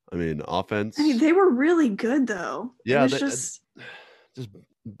better. I mean, offense. I mean, they were really good though. Yeah, it was just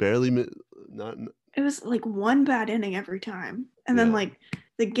barely not. It was like one bad inning every time. And then like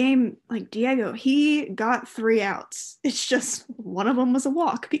the game, like Diego, he got 3 outs. It's just one of them was a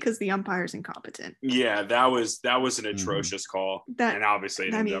walk because the umpire's incompetent. Yeah, that was an atrocious call. And obviously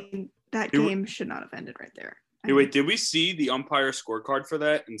that game should not have ended right there. Wait, did we see the umpire scorecard for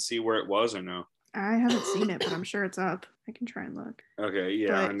that and see where it was or no? I haven't seen it, but I'm sure it's up. I can try and look. Okay, yeah.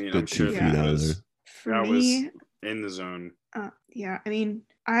 But, I mean, I'm sure that was in the zone. Yeah, I mean,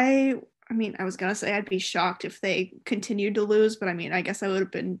 I was going to say I'd be shocked if they continued to lose, but I mean, I guess I would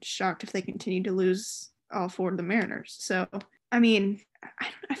have been shocked if they continued to lose all 4 of the Mariners. So, I mean,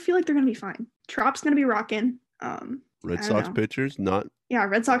 I feel like they're going to be fine. Trop's going to be rocking. Red Sox pitchers, not. Yeah,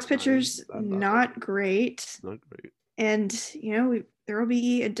 Red Sox pitchers, not great. Not great. And, there will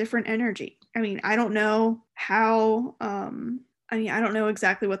be a different energy. I mean, I don't know how, I don't know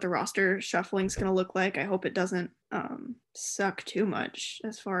exactly what the roster shuffling is going to look like. I hope it doesn't suck too much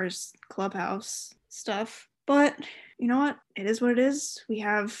as far as clubhouse stuff. But you know what? It is what it is. We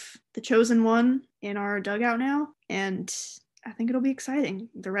have the chosen one in our dugout now, and I think it'll be exciting.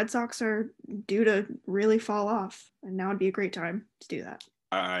 The Red Sox are due to really fall off, and now would be a great time to do that.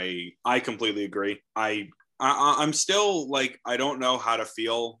 I completely agree. I'm still like, I don't know how to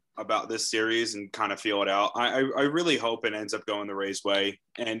feel about this series and kind of feel it out. I really hope it ends up going the Rays' way.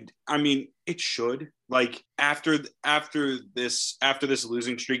 And I mean, it should. Like after this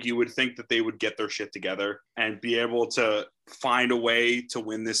losing streak, you would think that they would get their shit together and be able to find a way to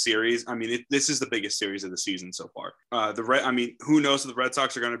win this series. I mean, this is the biggest series of the season so far. Who knows if the Red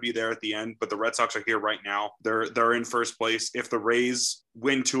Sox are going to be there at the end, but the Red Sox are here right now. They're in first place. If the Rays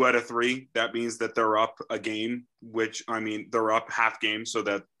win 2 out of 3, that means that they're up a game, which I mean, they're up half game so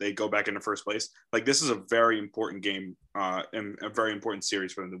that they go back into first place. Like this is a very important game and a very important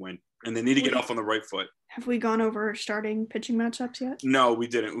series for them to win. And they need to get off on the right foot. Have we gone over starting pitching matchups yet? No, we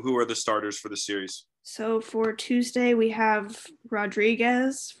didn't. Who are the starters for the series? So for Tuesday, we have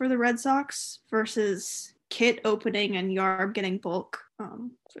Rodriguez for the Red Sox versus Kit opening and Yarb getting bulk.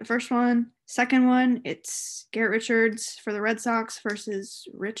 For the first one. Second one, it's Garrett Richards for the Red Sox versus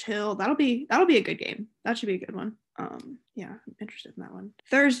Rich Hill. That'll be a good game. That should be a good one. Yeah, I'm interested in that one.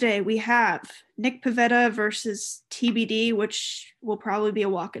 Thursday, we have Nick Pivetta versus TBD, which will probably be a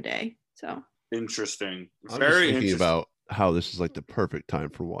walk a day. So interesting. I'm Very just thinking interesting about how this is like the perfect time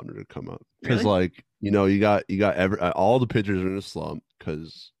for Wander to come up because, Really? like, you got all the pitchers are in a slump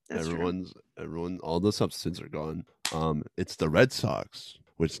because That's everyone, all the substances are gone. It's the Red Sox,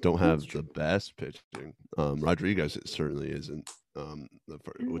 which don't have the best pitching. Rodriguez certainly isn't.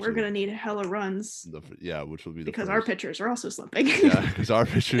 We're gonna need hella runs. Which will be because our pitchers are also slipping. Yeah, because our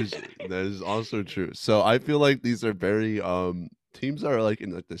pitchers. That is also true. So I feel like these are very teams are like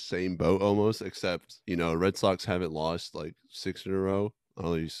in like the same boat almost, except Red Sox haven't lost like 6 in a row at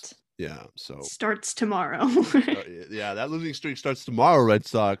least. Yeah, so starts tomorrow. Yeah, that losing streak starts tomorrow. Red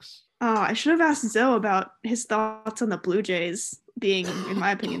Sox. Oh, I should have asked Zoe about his thoughts on the Blue Jays being, in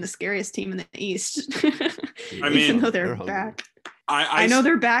my opinion, the scariest team in the East. I mean, even though they're back. I know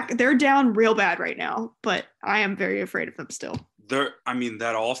they're back. They're down real bad right now, but I am very afraid of them still. That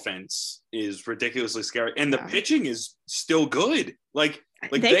offense is ridiculously scary, and the pitching is still good. Like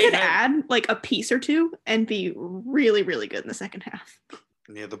they could add like a piece or two and be really, really good in the second half.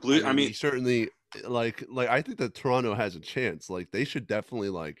 Yeah, the Blue. I mean certainly. Like I think that Toronto has a chance. Like they should definitely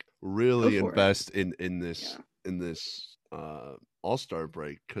like really invest in this All-Star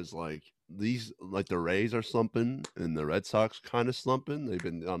break because like these like the Rays are slumping and the Red Sox kind of slumping. They've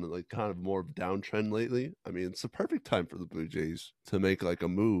been on like kind of more downtrend lately. I mean, it's the perfect time for the Blue Jays to make like a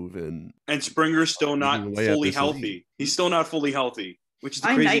move and Springer's still not fully healthy. League. He's still not fully healthy, which is the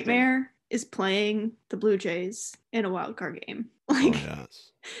crazy nightmare. Thing. Is playing the Blue Jays in a wild card game. Like,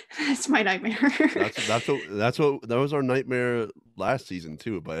 yes. That's my nightmare. that was our nightmare last season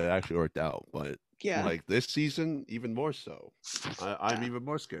too, but it actually worked out. But yeah, like this season, even more so. I'm even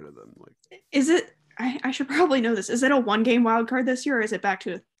more scared of them. Like, is it? I should probably know this. Is it a 1-game wild card this year, or is it back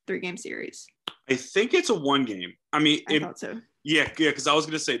to a 3-game series? I think it's a 1 game. I mean, I thought so. Yeah, because I was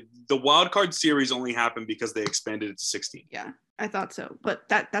gonna say the wild card series only happened because they expanded it to 16. Yeah, I thought so, but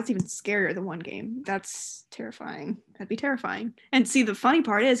that's even scarier than 1 game. That's terrifying. That'd be terrifying. And see, the funny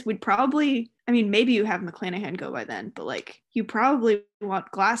part is, we'd probably, I mean, maybe you have McClanahan go by then, but like you probably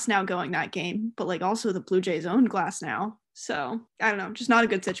want Glasnow going that game, but like also the Blue Jays own Glasnow, so I don't know, just not a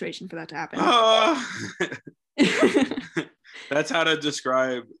good situation for that to happen. That's how to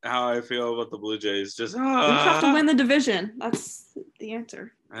describe how I feel about the Blue Jays. Just you have to win the division. That's the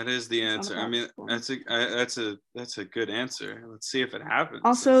answer. That is the answer. I mean, that's a good answer. Let's see if it happens.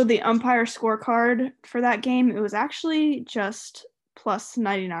 Also, the umpire scorecard for that game, it was actually just plus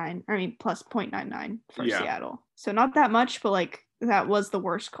 99. I mean, plus 0.99 for Seattle. So not that much, but like that was the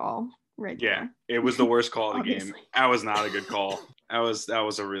worst call. Right. Yeah, it was the worst call of the game. That was not a good call. That was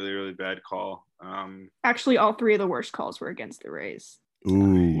a really, really bad call. Actually, all 3 of the worst calls were against the Rays.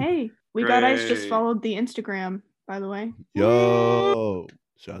 Ooh. Hey, We Got Ice just followed the Instagram, by the way. Yo,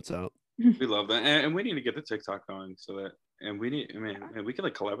 shouts out. We love that, and we need to get the TikTok going so that, and we need, man, we could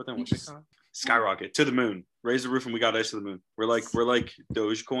like collab with them on TikTok. Skyrocket to the moon, raise the roof, and We Got Ice to the moon. We're like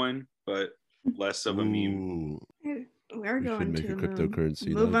Dogecoin, but less of a meme. We're going to cryptocurrency.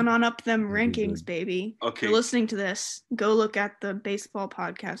 Moving on up them rankings, baby. Okay. If you're listening to this, go look at the baseball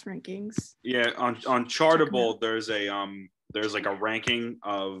podcast rankings. Yeah, on Chartable, there's like a ranking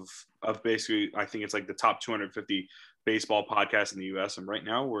of basically, I think it's like the top 250 baseball podcasts in the U.S. And right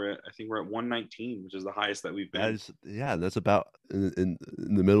now we're at 119, which is the highest that we've been. That's about in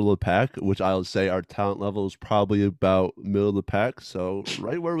the middle of the pack, which I'll say our talent level is probably about middle of the pack. So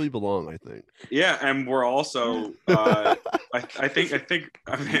right where we belong, I think. Yeah, and we're also I think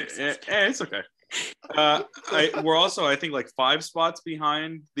I mean, it's okay. We're also, I think, like 5 spots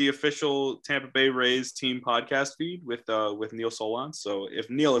behind the official Tampa Bay Rays team podcast feed with Neil Solon. So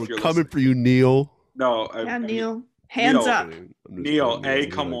if you're coming listening, for you, Neil. No, Neil. Hands up. Neil,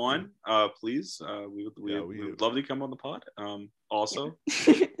 come on, please. We would love to come on the pod. Also,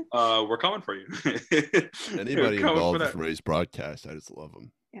 we're coming for you. Anybody involved with Ray's broadcast, I just love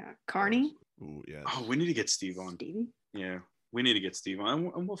them. Yeah, Carney. Ooh, yeah. Oh, we need to get Steve on. Stevie. Yeah, we need to get Steve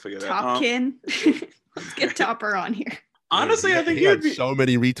on, and we'll figure that out. Topkin. Let's get Topper on here. Honestly, I think he had so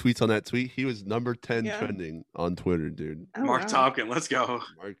many retweets on that tweet. He was number 10 trending on Twitter, dude. Oh, Mark Tompkin, let's go.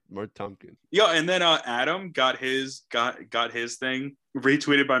 Mark Tompkin. Yo, and then Adam got his thing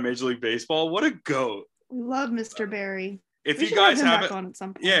retweeted by Major League Baseball. What a goat! We love Mr. Barry. If you guys haven't,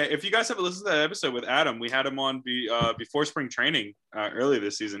 if you guys haven't listened to that episode with Adam, we had him on before spring training earlier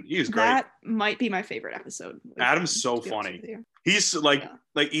this season. He was great. That might be my favorite episode. Adam's so funny. He's like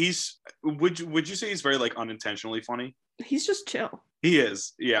he's. Would you say he's very like unintentionally funny? He's just chill. He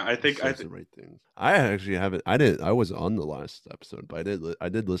is. Yeah, I think the right things. I actually haven't. I was on the last episode, but I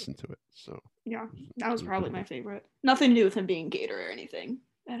did listen to it. So yeah, that was probably my favorite. Nothing to do with him being Gator or anything.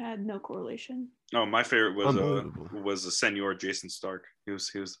 That had no correlation. Oh, my favorite was the Senor Jason Stark. He was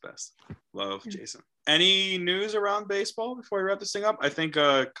the best. Love Jason. Any news around baseball before we wrap this thing up? I think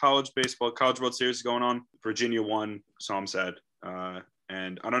college World Series is going on. Virginia won, so I'm sad.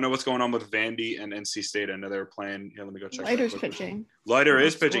 And I don't know what's going on with Vandy and NC State. I know they were playing. Here, let me go check. Leiter's pitching. Leiter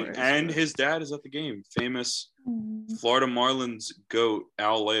is pitching, and his dad is at the game. Famous Florida Marlins GOAT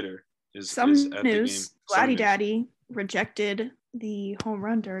Al Leiter is at the game. Vladdy Daddy rejected the home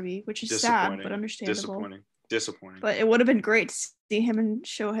run derby, which is sad but understandable. Disappointing. But it would have been great to see him and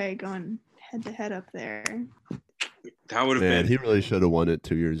Shohei going head to head up there. That would have been. He really should have won it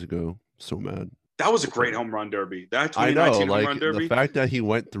 2 years ago. So mad. That was a great home run derby. That 2019 home run derby. The fact that he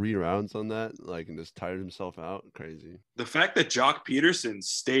went 3 rounds on that, and just tired himself out, crazy. The fact that Jock Peterson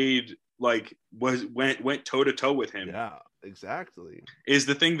stayed, went toe to toe with him. Yeah, exactly. Is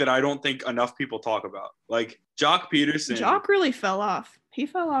the thing that I don't think enough people talk about. Jock Peterson. Jock really fell off. He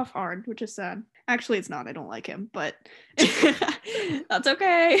fell off hard, which is sad. Actually, it's not. I don't like him, but that's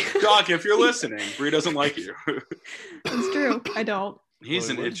okay. Jock, if you're listening, Bree doesn't like you. It's true. I don't. He's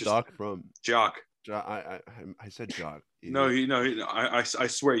an interesting. Jock from Jock. I said Jock. I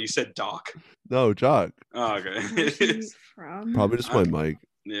swear you said Doc. No, Jock. Oh, okay. From? Probably just my mic.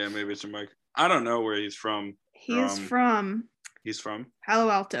 Yeah, maybe it's your mic. I don't know where he's from. He's from Palo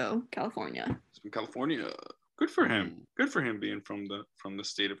Alto, California. He's from California. Good for him. Good for him being from the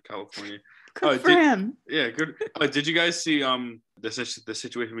state of California. Good for him. Yeah, good. Did you guys see the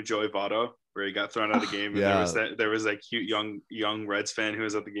situation with Joey Votto where he got thrown out of the game? And there was that cute young Reds fan who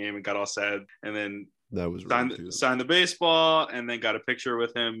was at the game and got all sad, and then that was signed the baseball and then got a picture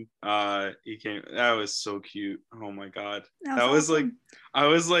with him. He came. That was so cute. Oh my god. That was awesome. I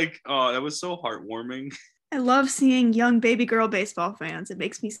was like, oh, that was so heartwarming. I love seeing young baby girl baseball fans. It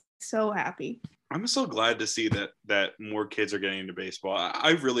makes me so happy. I'm so glad to see that more kids are getting into baseball.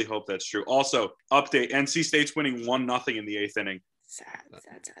 I really hope that's true. Also, update: NC State's winning 1-0 in the 8th inning. Sad.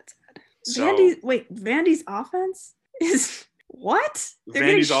 So, Vandy's offense is what? They're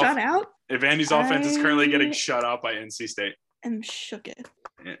getting shut out? Vandy's offense is currently getting shut out by NC State. I'm shook it.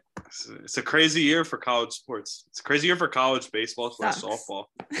 Yeah, it's a crazy year for college sports. It's a crazy year for college baseball, for softball.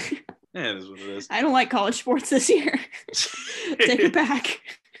 Yeah, it is what it is. I don't like college sports this year. Take it back.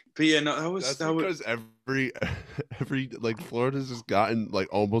 But yeah, no, because every Florida's just gotten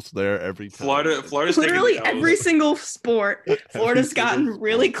almost there every time. Florida's literally every single sport. Florida's gotten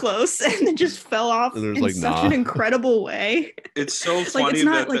really close and then just fell off in such an incredible way. It's so funny. It's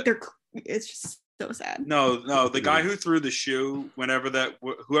not it's just so sad. No, the guy who threw the shoe, whoever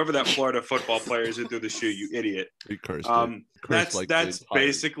that Florida football player is who threw the shoe, you idiot. He cursed. That's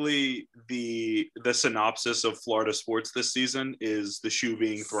basically the synopsis of Florida sports this season is the shoe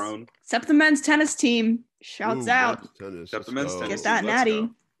being thrown. Except the men's tennis team shouts out. Except the men's tennis. Get that natty.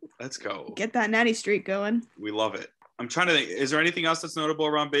 Let's go. Get that natty streak going. We love it. I'm trying to think. Is there anything else that's notable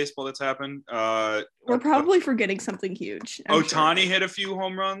around baseball that's happened? We're probably forgetting something huge. Ohtani hit a few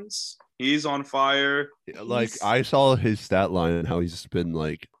home runs. He's on fire. I saw his stat line and how he's been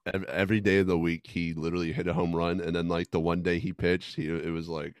every day of the week he literally hit a home run, and then the one day he pitched, it was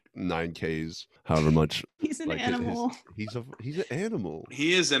 9 Ks, however much. He's an animal. He's an animal.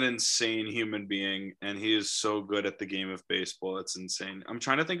 He is an insane human being, and he is so good at the game of baseball. It's insane. I'm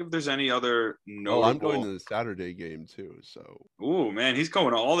trying to think if there's any other notable. Oh, I'm going to the Saturday game too. So. Oh man, he's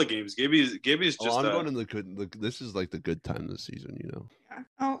going to all the games. Gibby's just. I'm going to the good. This is the good time of the season,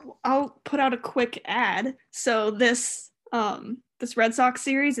 I'll put out a quick ad. So this Red Sox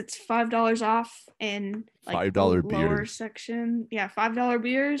series, it's $5 off in $5 lower beers section. Yeah, $5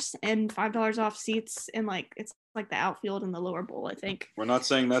 beers and $5 off seats in it's the outfield and the lower bowl, I think. We're not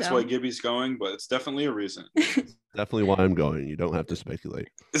saying that's why Gibby's going, but it's definitely a reason. Definitely why I'm going. You don't have to speculate.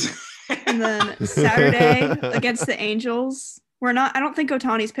 And then Saturday against the Angels. I don't think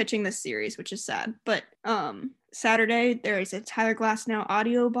Ohtani's pitching this series, which is sad. But Saturday there is a Tyler Glasnow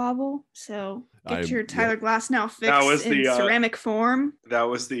audio bobble. So get your Tyler Glasnow fix in ceramic form. That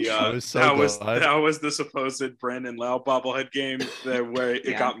was the supposed Brandon Lau bobblehead game where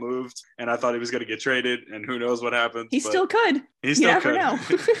it got moved, and I thought he was going to get traded, and who knows what happens. He still could. He still never could. know.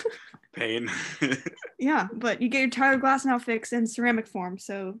 Pain. Yeah, but you get your Tyler Glasnow fix in ceramic form.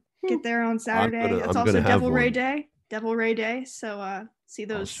 So get there on Saturday. It's also Devil Ray Day. So see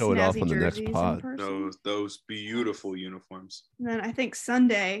those snazzy jerseys in person. Those beautiful uniforms. And then I think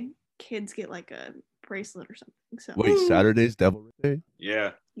Sunday kids get a bracelet or something. So Wait, Saturday's Devil Day?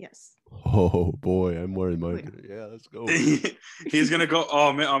 Yeah. yes. Oh boy, I'm wearing my. Oh, yeah. Yeah, let's go. He's gonna go.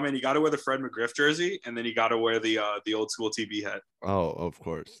 Oh man, you got to wear the Fred McGriff jersey, and then you got to wear the old school TB hat. Oh, of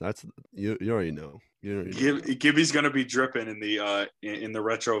course. That's you. You already know. You already know. Gibby's gonna be dripping in the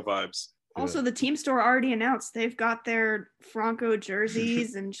retro vibes. Also, the team store already announced they've got their Franco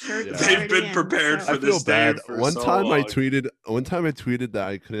jerseys and shirts. Yeah. They've been prepared for I this feel bad. day. One time I tweeted that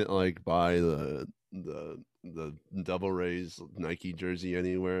I couldn't like buy the Devil Rays Nike jersey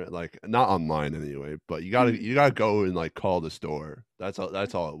anywhere, like not online anyway. But you gotta go and like call the store. That's all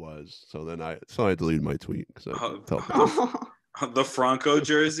it was. So then I deleted my tweet because I felt bad. The Franco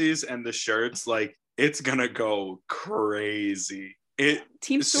jerseys and the shirts, like it's gonna go crazy.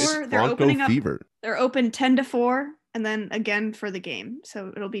 Team store, they're Franco opening up. fever. They're open 10 to 4, and then again for the game.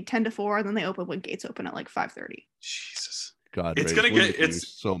 So it'll be 10 to 4, and then they open when gates open at like 5:30. Jesus, God, it's Rays, gonna we're get making you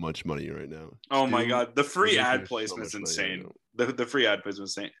so much money right now. Oh my God, the free we're ad making you so placement's much insane. money The free ad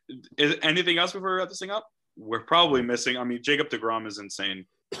placement's insane. Is anything else before we wrap this thing up? We're probably missing. I mean, Jacob deGrom is insane.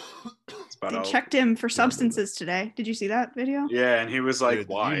 They checked him for substances today. Did you see that video? Yeah, and he was like, Dude,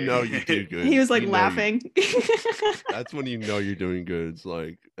 "Why?" You know you do good. He was like You know laughing. That's when you know you're doing good. It's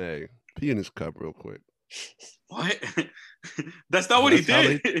like, hey, pee in his cup real quick. What? That's not what he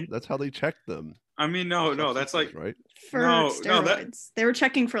did. That's how they checked them. I mean, no, that's like right. For steroids. They were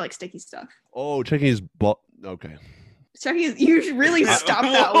checking for like sticky stuff. Oh, checking his butt. Okay. Checking his. You really stopped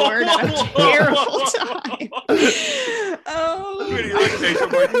that word at a terrible time. Oh.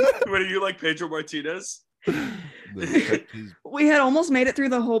 What do you like, Pedro Martinez? We had almost made it through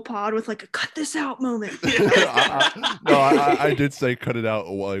the whole pod with like a cut this out moment. I did say cut it out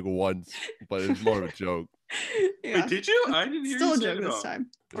like once, but it's more of a joke. Yeah. Wait, did you? I didn't hear Still you a say joke it. this time.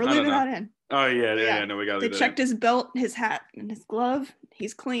 We're leaving that in. Oh yeah. No, we got. They checked his belt, his hat, and his glove.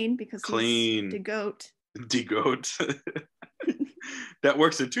 He's clean because he's de-goat. De-goat. That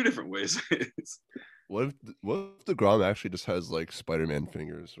works in two different ways. What if DeGrom actually just has like Spider-Man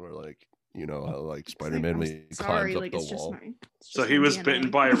fingers, or like, you know how like Spider-Man when he climbs up the wall? So he was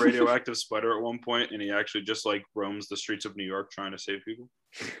bitten by a radioactive spider at one point, and he actually just like roams the streets of New York trying to save people.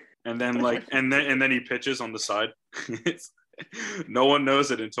 And then like and then he pitches on the side. No one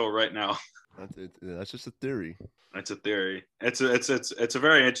knows it until right now. That's just a theory. That's a theory. It's a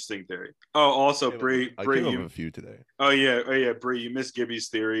very interesting theory. Oh, also Bree, I came up with a few today. Oh yeah, Bree, you missed Gibby's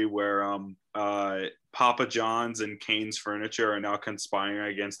theory where Papa John's and Kane's Furniture are now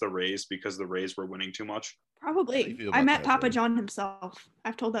conspiring against the Rays because the Rays were winning too much. Probably. I met Papa John himself.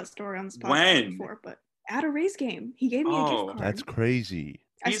 I've told that story on this podcast before, but at a Rays game, he gave me a gift card. That's crazy.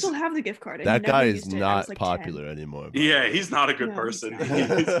 I still have the gift card. That guy is not popular anymore. Yeah, he's not a good person.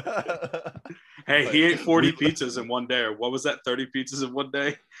 Hey, he ate 40 pizzas in one day. Or what was that? 30 pizzas in one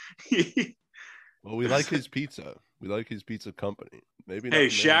day? Well, we like his pizza. We like his pizza company. Maybe. Hey,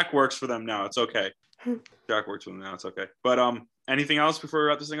 Shaq works for them now. It's okay. Shaq works for them now. It's okay. But anything else before we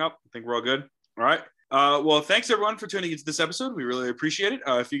wrap this thing up? I think we're all good. All right. Well, thanks everyone for tuning into this episode. We really appreciate it.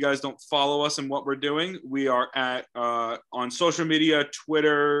 If you guys don't follow us and what we're doing, we are at on social media,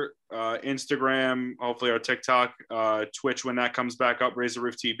 Twitter, Instagram, hopefully our TikTok, Twitch when that comes back up, Razor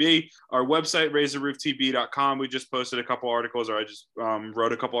Roof TB. Our website, razorrooftb.com. We just posted a couple articles, or I just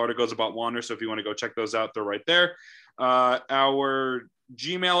wrote a couple articles about Wander. So if you want to go check those out, they're right there. Our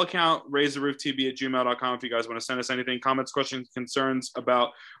Gmail account, razorrooftb@gmail.com. If you guys want to send us anything, comments, questions, concerns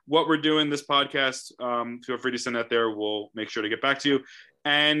about what we're doing this podcast, feel free to send that there. We'll make sure to get back to you.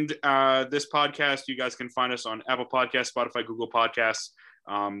 And this podcast, you guys can find us on Apple Podcasts, Spotify, Google Podcasts.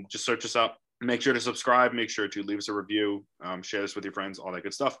 Just search us up. Make sure to subscribe. Make sure to leave us a review. Share this with your friends, all that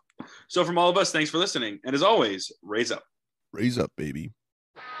good stuff. So from all of us, thanks for listening. And as always, raise up. Raise up, baby.